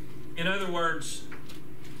 In other words,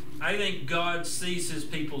 I think God sees His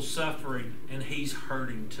people suffering and He's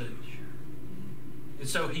hurting too. And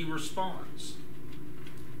so He responds.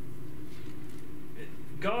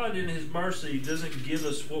 God in His mercy doesn't give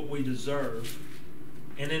us what we deserve,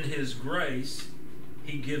 and in His grace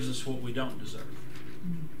He gives us what we don't deserve.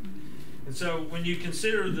 And so when you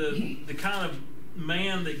consider the kind of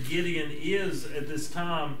man that Gideon is at this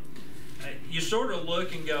time, you sort of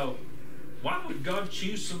look and go, why would God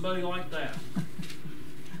choose somebody like that?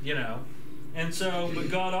 You know? And so,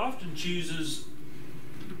 but God often chooses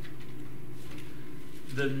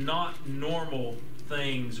the not normal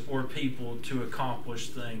things or people to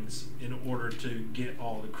accomplish things in order to get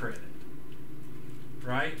all the credit.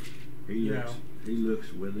 Right? He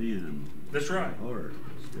looks within. That's right. The heart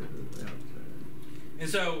instead of outside. And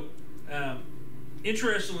so,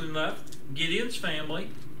 interestingly enough, Gideon's family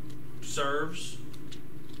serves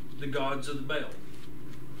the gods of the Baal.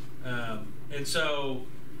 And so,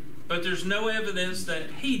 but there's no evidence that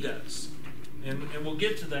he does. And we'll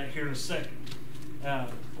get to that here in a second.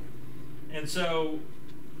 And so,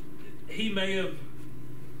 he may have,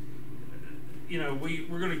 you know,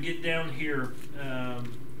 we're going to get down here.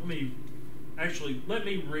 Let me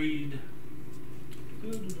read.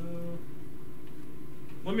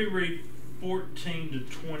 Let me read 14 to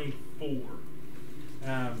 24.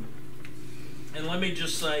 And let me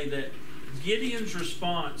just say that Gideon's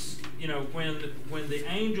response, you know, when the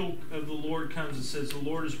angel of the Lord comes and says, "The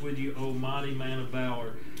Lord is with you, O mighty man of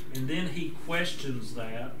valor," and then he questions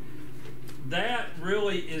that, that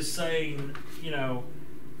really is saying, you know,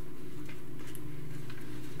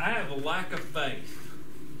 I have a lack of faith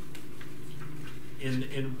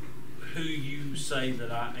in who you say that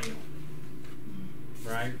I am.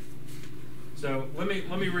 Right? So let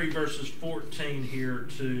me read verses 14 here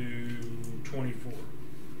to 24.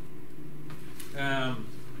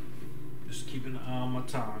 Just keeping an eye on my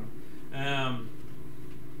time.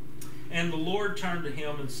 And the Lord turned to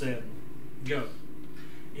him and said, "Go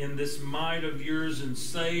in this might of yours and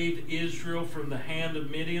save Israel from the hand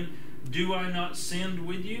of Midian. Do I not send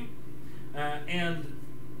with you?" And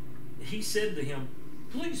he said to him,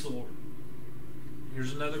 "Please, Lord."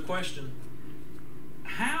 Here's another question.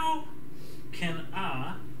 "How can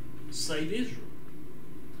I save Israel?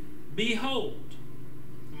 Behold,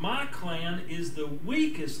 my clan is the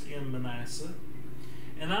weakest in Manasseh,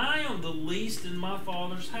 and I am the least in my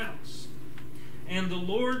father's house." And the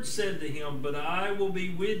Lord said to him, "But I will be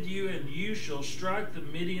with you, and you shall strike the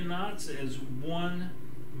Midianites as one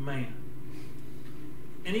man."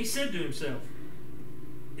 And he said to himself,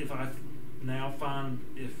 If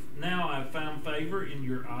now I have found favor in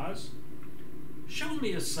your eyes, show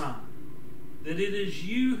me a sign that it is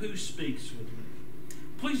you who speaks with me.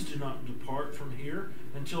 please do not depart from here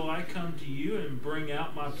until I come to you and bring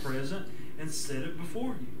out my present and set it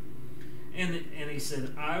before you. And he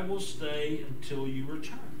said, I will stay until you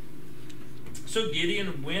return. So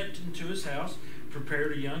Gideon went into his house,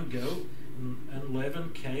 prepared a young goat, and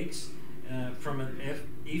 11 cakes from an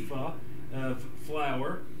ephah of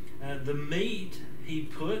flour. The meat he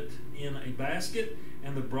put in a basket,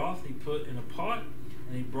 and the broth he put in a pot,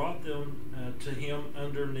 and he brought them to him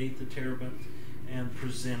underneath the terebinth and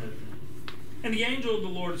presented them. And the angel of the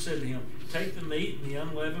Lord said to him, take the meat and the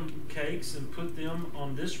unleavened cakes and put them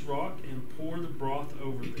on this rock and pour the broth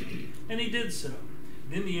over them. And he did so.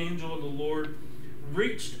 Then the angel of the Lord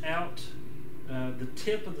reached out the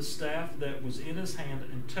tip of the staff that was in his hand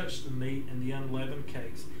and touched the meat and the unleavened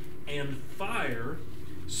cakes. And fire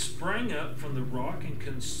sprang up from the rock and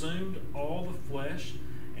consumed all the flesh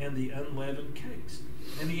and the unleavened cakes.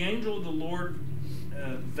 And the angel of the Lord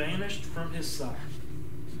vanished from his sight.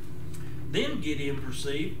 Then Gideon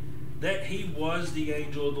perceived that he was the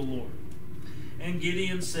angel of the Lord. And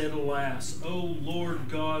Gideon said, alas, O Lord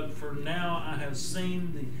God, for now I have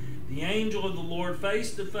seen the angel of the Lord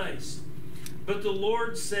face to face. But the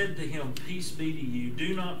Lord said to him, peace be to you,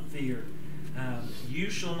 do not fear, you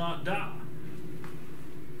shall not die.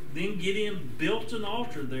 Then Gideon built an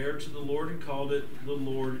altar there to the Lord and called it, the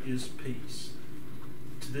Lord is peace.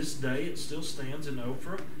 To this day it still stands in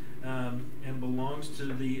Ophrah and belongs to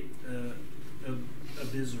the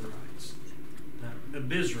Abizrites.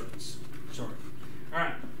 Sorry. All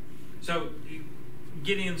right. So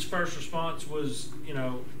Gideon's first response was,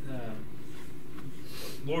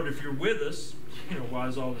 Lord, if you're with us, why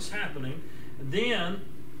is all this happening? And then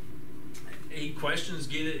he questions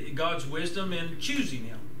God's wisdom in choosing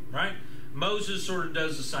him, right? Moses sort of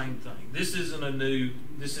does the same thing. This isn't new.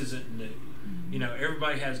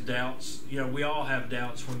 Everybody has doubts. We all have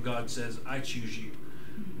doubts when God says, I choose you.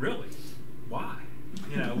 Really? Why?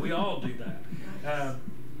 We all do that.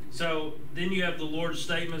 So then you have the Lord's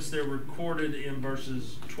statements. They're recorded in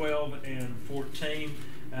verses 12 and 14.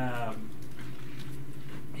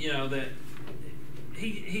 That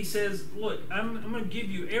he says, look, I'm going to give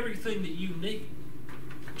you everything that you need.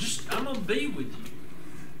 I'm going to be with you.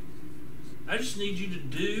 I just need you to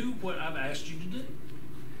do what I've asked you to do.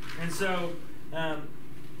 And so,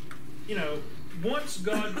 once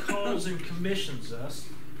God calls and commissions us,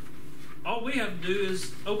 all we have to do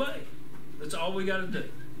is obey. That's all we got to do.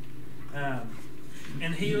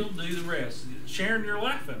 And he'll do the rest. Sharon, you're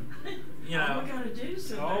laughing. All we got to do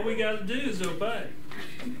is obey. All we got to do is obey.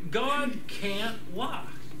 God can't lie.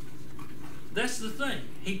 That's the thing.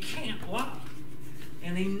 He can't lie.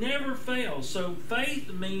 And he never fails. So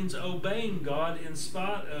faith means obeying God in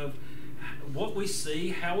spite of what we see,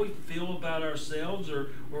 how we feel about ourselves, or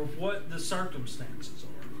what the circumstances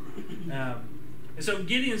are. And so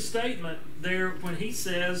Gideon's statement there, when he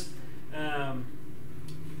says,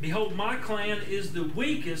 behold, my clan is the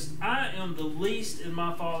weakest, I am the least in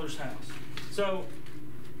my father's house. So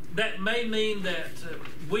that may mean that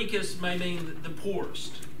weakest may mean the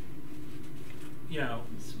poorest,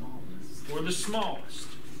 or the smallest,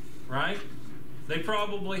 right? They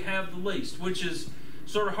probably have the least, which is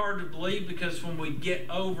sort of hard to believe, because when we get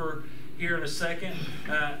over here in a second,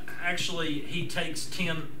 actually he takes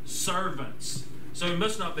 10 servants. So he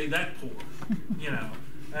must not be that poor,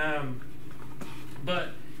 But,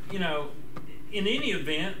 in any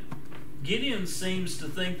event, Gideon seems to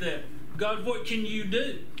think that, God, what can you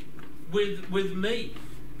do with me?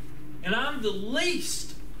 And I'm the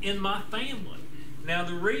least in my family. Now,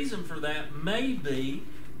 the reason for that may be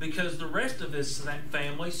because the rest of his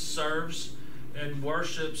family serves and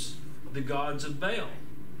worships the gods of Baal.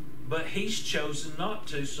 But he's chosen not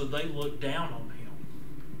to, so they look down on him.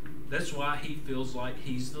 That's why he feels like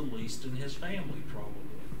he's the least in his family, probably.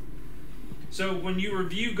 So when you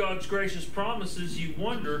review God's gracious promises, you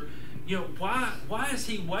wonder, why is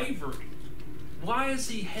he wavering? Why is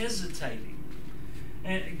he hesitating?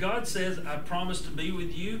 And God says, I promise to be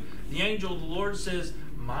with you. The angel of the Lord says,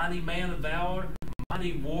 mighty man of valor,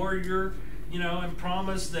 mighty warrior, and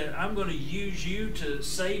promise that I'm going to use you to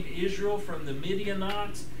save Israel from the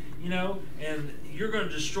Midianites, and you're going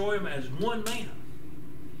to destroy them as one man.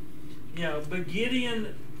 But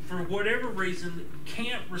Gideon, for whatever reason,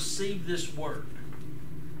 can't receive this word.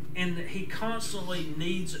 And he constantly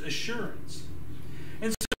needs assurance.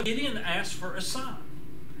 And so Gideon asks for a sign.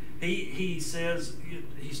 He says,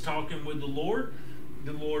 he's talking with the Lord.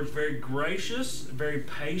 The Lord's very gracious, very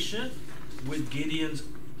patient with Gideon's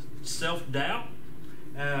self-doubt.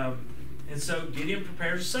 And so Gideon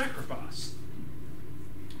prepares a sacrifice,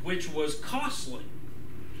 which was costly.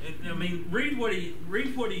 Read what he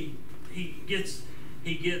gets.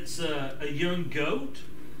 He gets a young goat,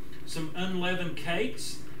 some unleavened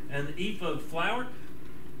cakes, an ephah of flour.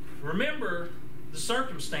 Remember the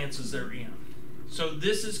circumstances they're in. So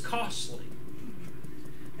this is costly.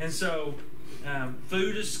 And so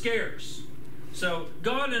food is scarce. So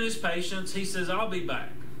God in his patience, he says, I'll be back.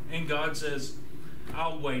 And God says,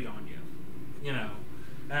 I'll wait on you. You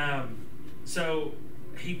know. So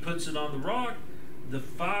he puts it on the rock. The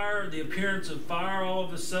fire, the appearance of fire all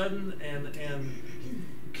of a sudden and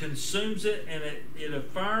consumes it, and it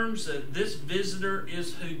affirms that this visitor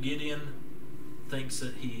is who Gideon thinks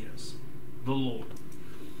that he is, the Lord.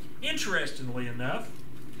 Interestingly enough,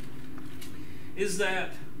 is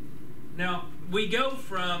that now we go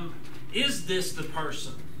from, is this the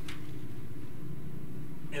person?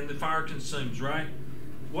 And the fire consumes, right?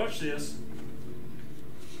 Watch this.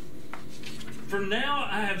 For now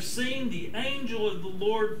I have seen the angel of the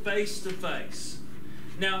Lord face to face.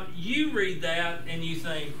 Now, you read that and you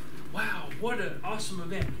think, wow, what an awesome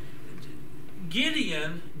event.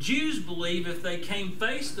 Gideon, Jews believe if they came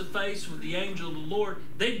face to face with the angel of the Lord,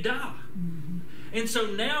 they'd die. Mm-hmm. And so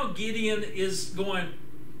now Gideon is going,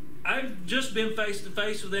 I've just been face to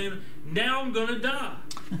face with him, now I'm going to die.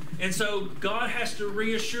 And so God has to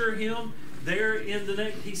reassure him. There in the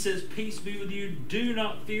next, he says, peace be with you. Do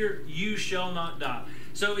not fear. You shall not die.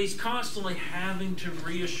 So he's constantly having to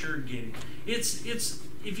reassure Gideon. It's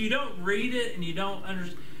if you don't read it and you don't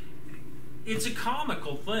understand, it's a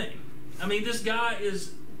comical thing. I mean, this guy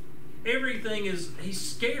is, he's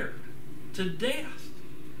scared to death.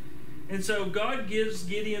 And so God gives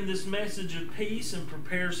Gideon this message of peace and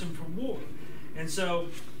prepares him for war. And so,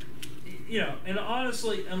 you know, and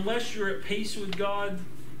honestly, unless you're at peace with God,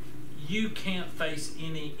 you can't face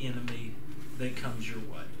any enemy that comes your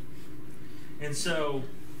way. And so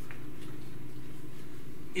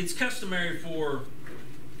it's customary for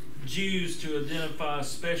Jews to identify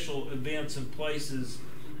special events and places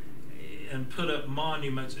and put up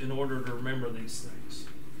monuments in order to remember these things.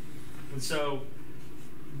 And so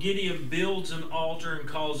Gideon builds an altar and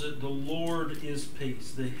calls it the Lord is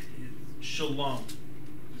peace, the Shalom.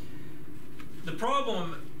 The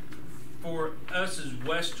problem for us as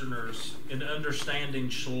Westerners in understanding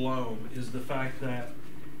Shalom is the fact that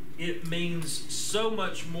it means so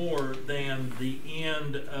much more than the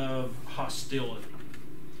end of hostility.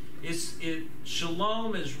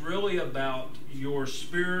 Shalom is really about your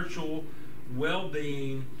spiritual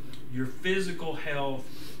well-being, your physical health,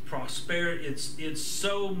 prosperity. It's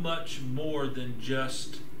so much more than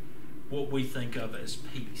just what we think of as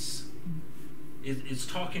peace. It's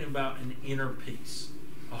talking about an inner peace,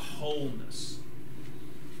 a wholeness.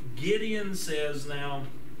 Gideon says now,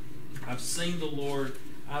 I've seen the Lord.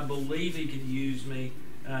 I believe he can use me.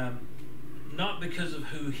 Not because of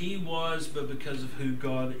who he was, but because of who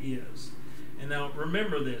God is. And now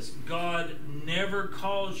remember this, God never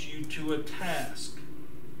calls you to a task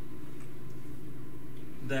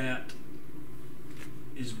that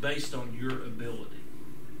is based on your ability.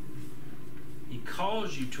 He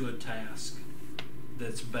calls you to a task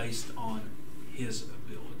that's based on his ability.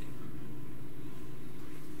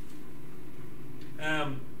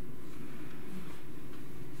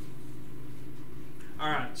 All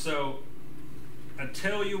right, so I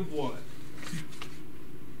tell you what,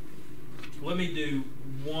 let me do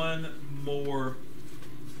one more.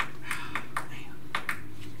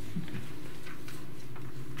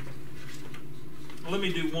 Let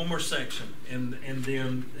me do one more section, and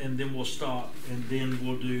then we'll stop, and then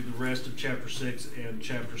we'll do the rest of chapter 6 and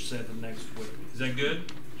chapter 7 next week. Is that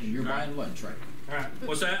good? And you're buying lunch, right? All right.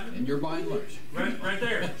 What's that? And you're buying lunch. Right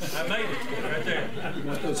there. I made it. Right there. You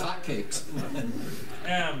want those hot cakes?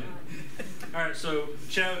 All right. So,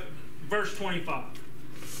 verse 25.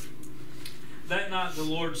 That night the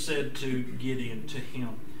Lord said to Gideon, to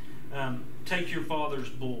him, take your father's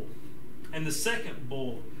bull, and the second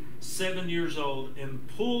bull, 7 years old, and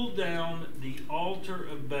pull down the altar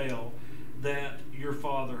of Baal that your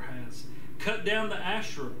father has. Cut down the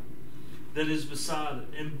Asherah that is beside it,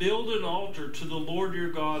 and build an altar to the Lord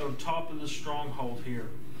your God on top of the stronghold here,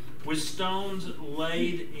 with stones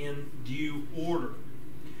laid in due order.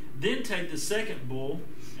 Then take the second bull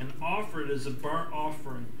and offer it as a burnt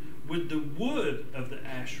offering with the wood of the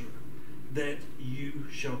Asherah that you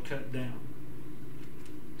shall cut down.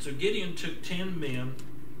 So Gideon took 10 men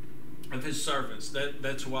of his servants.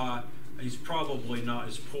 That's why he's probably not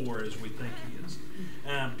as poor as we think he is.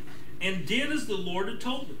 And did as the Lord had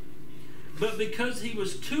told him. But because he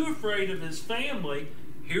was too afraid of his family,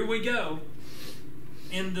 here we go,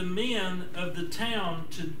 and the men of the town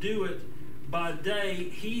to do it by day,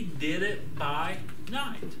 he did it by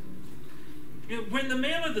night. When the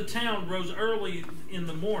men of the town rose early in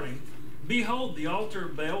the morning, behold, the altar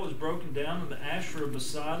of Baal was broken down, and the Asherah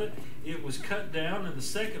beside it. It was cut down, and the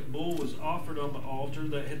second bull was offered on the altar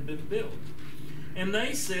that had been built. And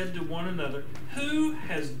they said to one another, who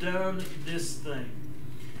has done this thing?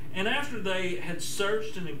 And after they had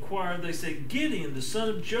searched and inquired, they said, Gideon, the son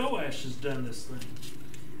of Joash, has done this thing.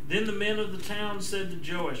 Then the men of the town said to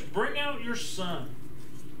Joash, bring out your son,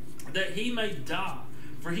 that he may die,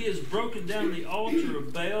 for he has broken down the altar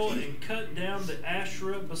of Baal and cut down the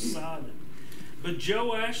Asherah beside it. But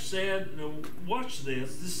Joash said, now watch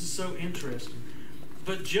this is so interesting.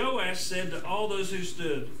 But Joash said to all those who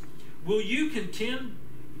stood, will you contend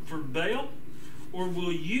for Baal, or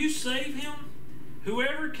will you save him?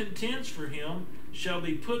 Whoever contends for him shall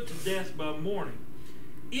be put to death by morning.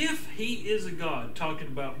 If he is a god, talking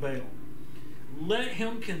about Baal, let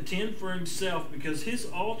him contend for himself, because his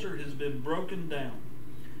altar has been broken down.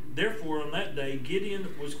 Therefore, on that day, Gideon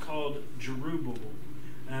was called Jerubbaal,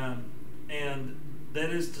 and that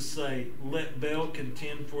is to say, let Baal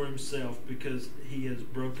contend for himself, because he has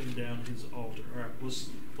broken down his altar. All right,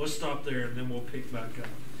 let's stop there, and then we'll pick back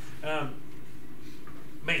up.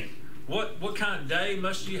 Man, what kind of day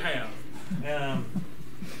must you have?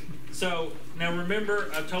 So now remember,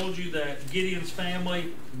 I told you that Gideon's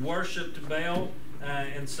family worshipped Baal,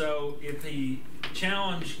 and so if he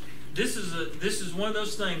challenged, this is one of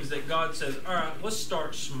those things that God says, all right, let's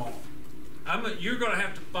start small. You're going to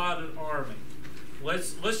have to fight an army.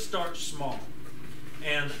 Let's start small,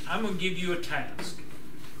 and I'm going to give you a task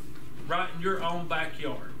right in your own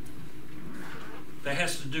backyard that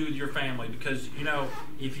has to do with your family, because you know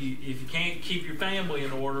if you can't keep your family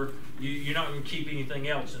in order, you're not going to keep anything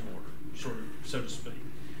else in order, so to speak.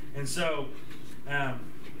 And so,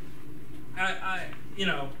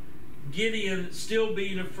 Gideon still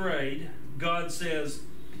being afraid, God says,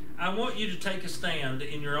 I want you to take a stand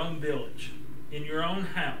in your own village, in your own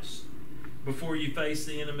house, before you face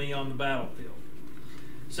the enemy on the battlefield.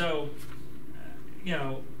 So,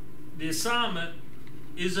 the assignment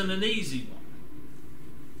isn't an easy one.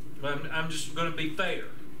 But I'm just going to be fair.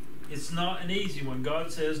 It's not an easy one.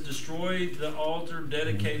 God says, destroy the altar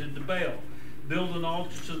dedicated to Baal. Build an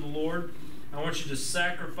altar to the Lord. I want you to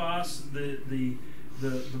sacrifice the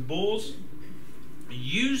bulls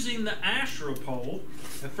using the Asherah pole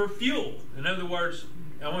for fuel. In other words,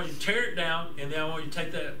 I want you to tear it down, and then I want you to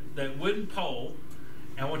take that wooden pole,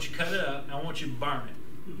 and I want you to cut it up, and I want you to burn it.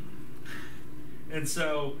 And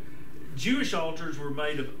so Jewish altars were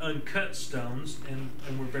made of uncut stones and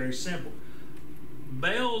were very simple.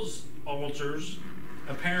 Baal's altars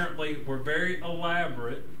apparently were very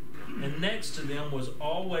elaborate, and next to them was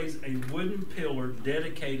always a wooden pillar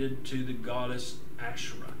dedicated to the goddess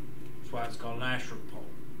Asherah. That's why it's called an Asherah pole.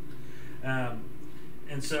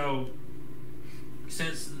 And so,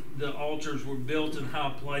 since the altars were built in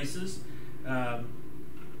high places,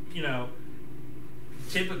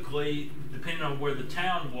 typically, depending on where the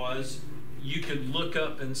town was, you could look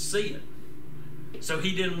up and see it. So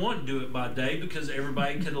he didn't want to do it by day, because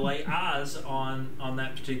everybody could lay eyes on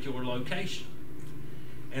that particular location.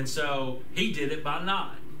 And so he did it by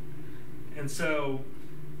night. And so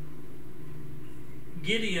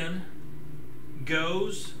Gideon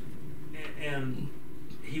goes, and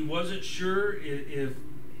he wasn't sure if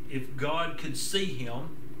God could see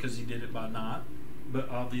him, because he did it by night, but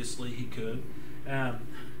obviously he could.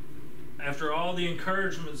 After all the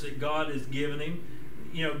encouragements that God has given him,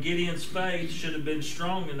 Gideon's faith should have been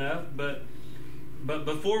strong enough, but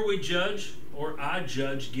before we judge, or I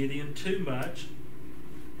judge Gideon too much,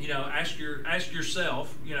 ask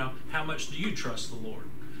yourself, how much do you trust the Lord?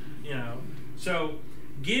 So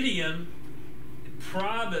Gideon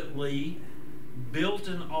privately built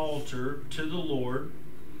an altar to the Lord,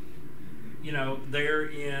 there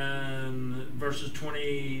in verses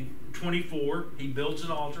 24, he builds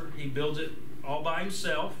an altar. He builds it all by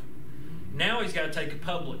himself. Now he's got to take a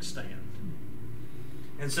public stand.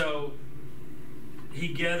 And so he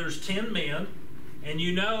gathers 10 men, and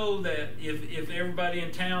you know that if everybody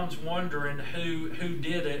in town's wondering who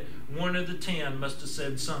did it, one of the 10 must have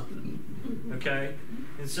said something. Okay?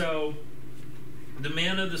 And so the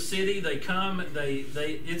men of the city, they come,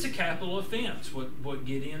 it's a capital offense what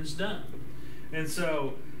Gideon's done. And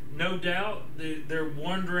so no doubt they're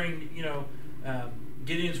wondering,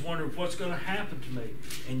 Gideon's wondering what's going to happen to me.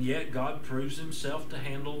 And yet God proves himself to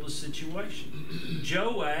handle the situation.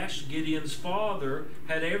 Joash, Gideon's father,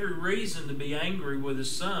 had every reason to be angry with his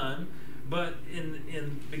son, but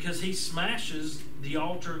because he smashes the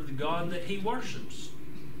altar of the God that he worships.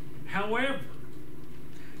 However,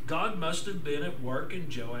 God must have been at work in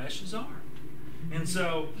Joash's heart. And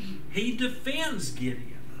so he defends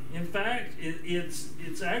Gideon. In fact,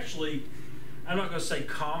 it's actually, I'm not going to say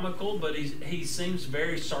comical, but he seems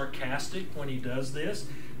very sarcastic when he does this.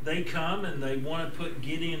 They come and they want to put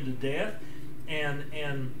Gideon to death, and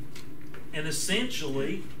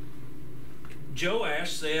essentially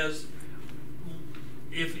Joash says,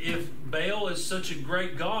 if Baal is such a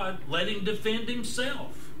great God, let him defend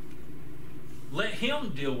himself. Let him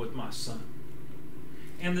deal with my son.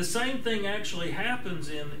 And the same thing actually happens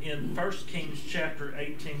in 1 Kings chapter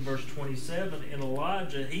 18, verse 27. In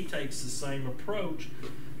Elijah, he takes the same approach,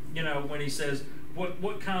 when he says,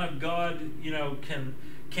 what kind of God,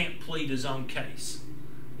 can't plead his own case,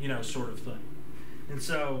 sort of thing. And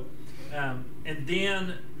so, and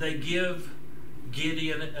then they give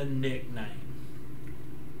Gideon a nickname,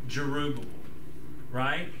 Jerubbaal,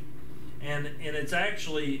 right? And it's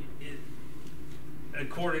actually,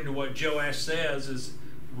 according to what Joash says, is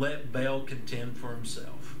let Baal contend for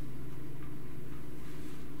himself.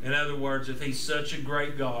 In other words, if he's such a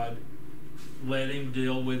great God, let him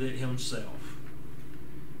deal with it himself.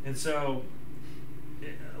 And so,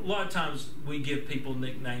 a lot of times we give people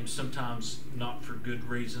nicknames, sometimes not for good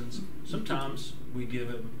reasons. Sometimes we give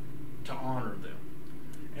them to honor them.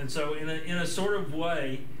 And so in a sort of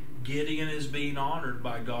way, Gideon is being honored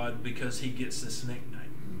by God because he gets this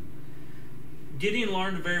nickname. Gideon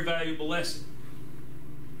learned a very valuable lesson.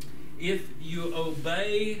 If you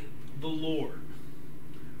obey the Lord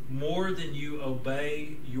more than you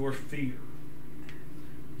obey your fear,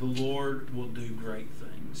 the Lord will do great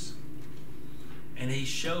things. And he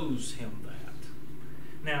shows him that.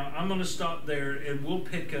 Now, I'm going to stop there, and we'll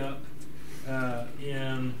pick up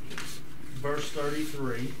in verse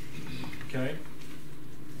 33. Okay?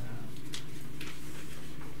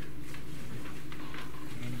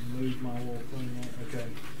 Let me move my little thing there. Okay.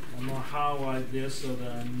 I'm going to highlight this so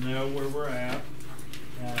that I know where we're at.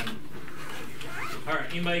 All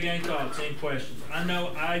right. Anybody got any thoughts, any questions? I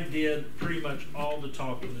know I did pretty much all the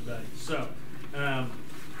talking today. So,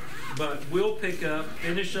 but we'll pick up,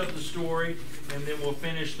 finish up the story, and then we'll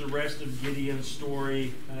finish the rest of Gideon's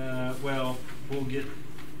story. We'll get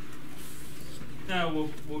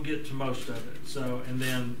to most of it. So, and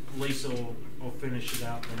then Lisa will finish it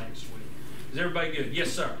out the next week. Is everybody good?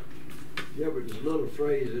 Yes, sir. Yeah, but there's a little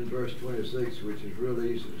phrase in verse 26 which is real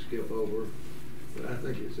easy to skip over, but I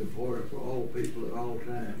think it's important for all people at all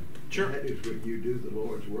time. Sure. And that is when you do the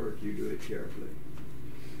Lord's work, you do it carefully.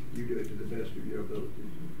 You do it to the best of your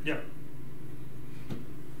abilities. Yeah.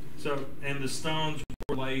 So, and the stones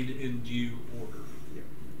were laid in due order. Yeah.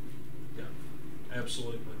 Yeah,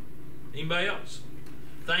 absolutely. Anybody else?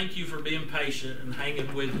 Thank you for being patient and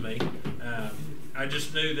hanging with me. I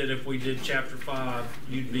just knew that if we did chapter 5,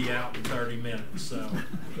 you'd be out in 30 minutes. So,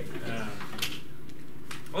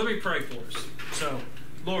 let me pray for us. So,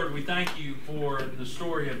 Lord, we thank you for the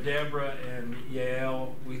story of Deborah and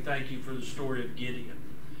Yael. We thank you for the story of Gideon.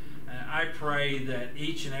 I pray that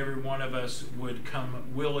each and every one of us would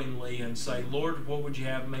come willingly and say, Lord, what would you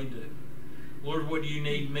have me do? Lord, what do you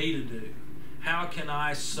need me to do? How can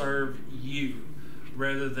I serve you?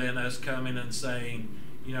 Rather than us coming and saying,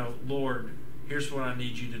 Lord, here's what I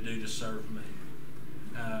need you to do to serve me.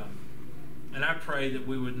 And I pray that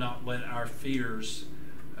we would not let our fears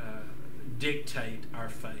dictate our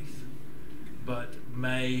faith, but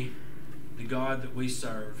may the God that we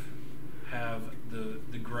serve have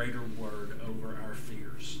the greater word over our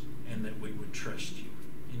fears, and that we would trust you.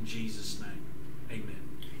 In Jesus' name, amen.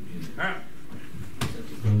 All right.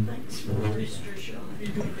 Thanks for the Mr. Shaw.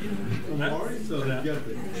 Marty, so you got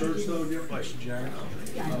the church sold yet? Bless you, Jerry.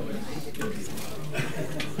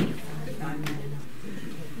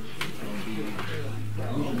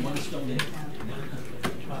 One stone.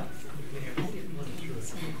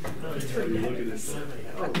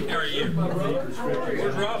 How are you?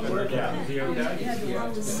 Where's Robin? Is he okay? I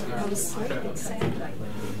was sleeping Saturday.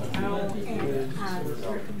 And I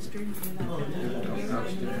worked from the street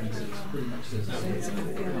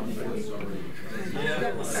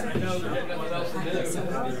I know that what else to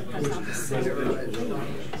do.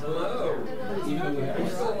 Hello. I've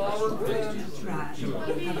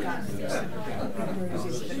got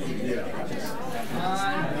bruises.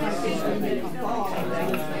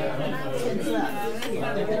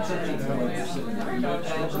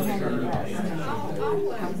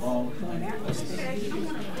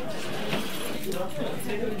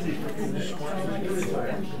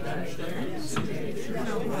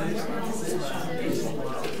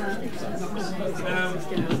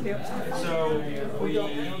 So we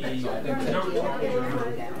don't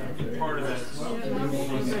part of that.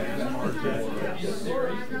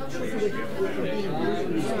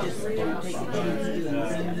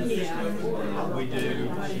 We do.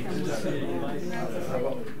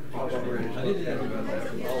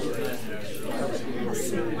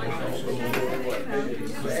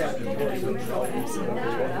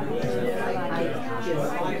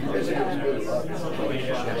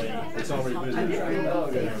 It's already been.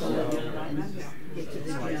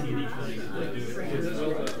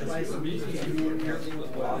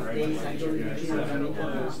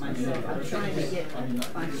 I'm trying to get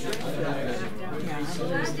my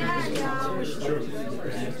strength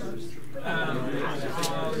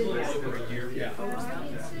Over a year. Yeah.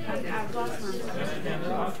 I've lost my.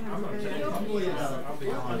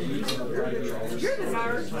 You're the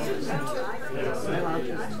virus.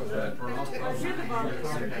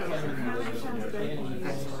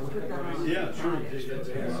 Yeah, sure.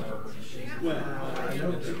 Well,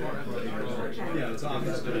 yeah, it's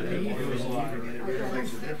obvious, but it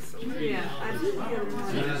Yeah, I did hear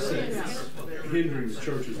and I said, hindering the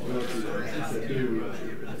church's ability to do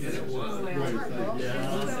great things.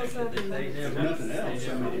 If nothing else,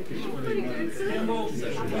 I mean, it could pretty much.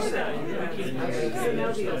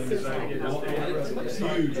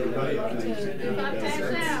 Huge array of things.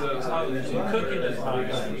 Cooking is my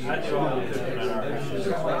thing. I do all the cooking at our house.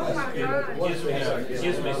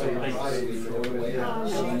 Gives me some things.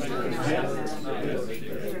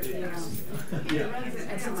 Yeah.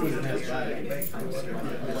 Food has value.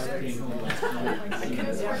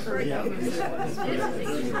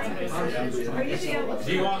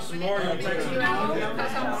 Do you want some more? You'll take some more?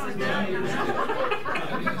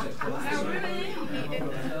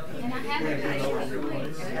 And I haven't tasted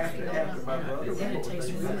it. Then it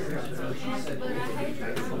tastes really good. But I hate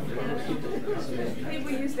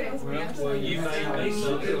We used to. Well, you made me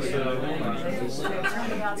something, so. Well, I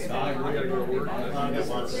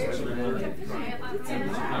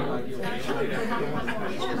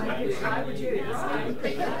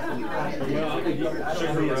think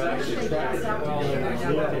it's actually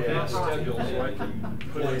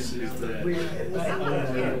places that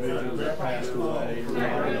passed away.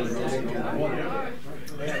 Whatever.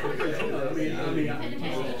 I mean, I'm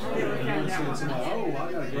seeing somebody, oh,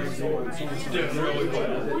 I got a great deal. Doing really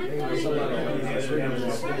well. Somebody has $1,500,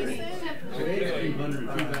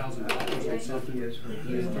 $2,000 or something,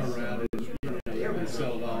 turn around and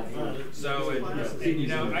sell it off. So, I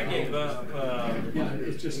gave up, Yeah,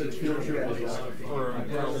 it's just such future place. for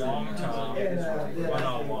a long time. Well,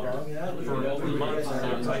 not long. For months and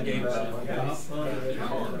months, I gave up.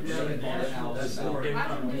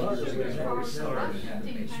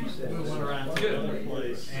 Good.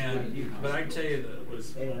 But I can tell you that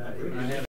I had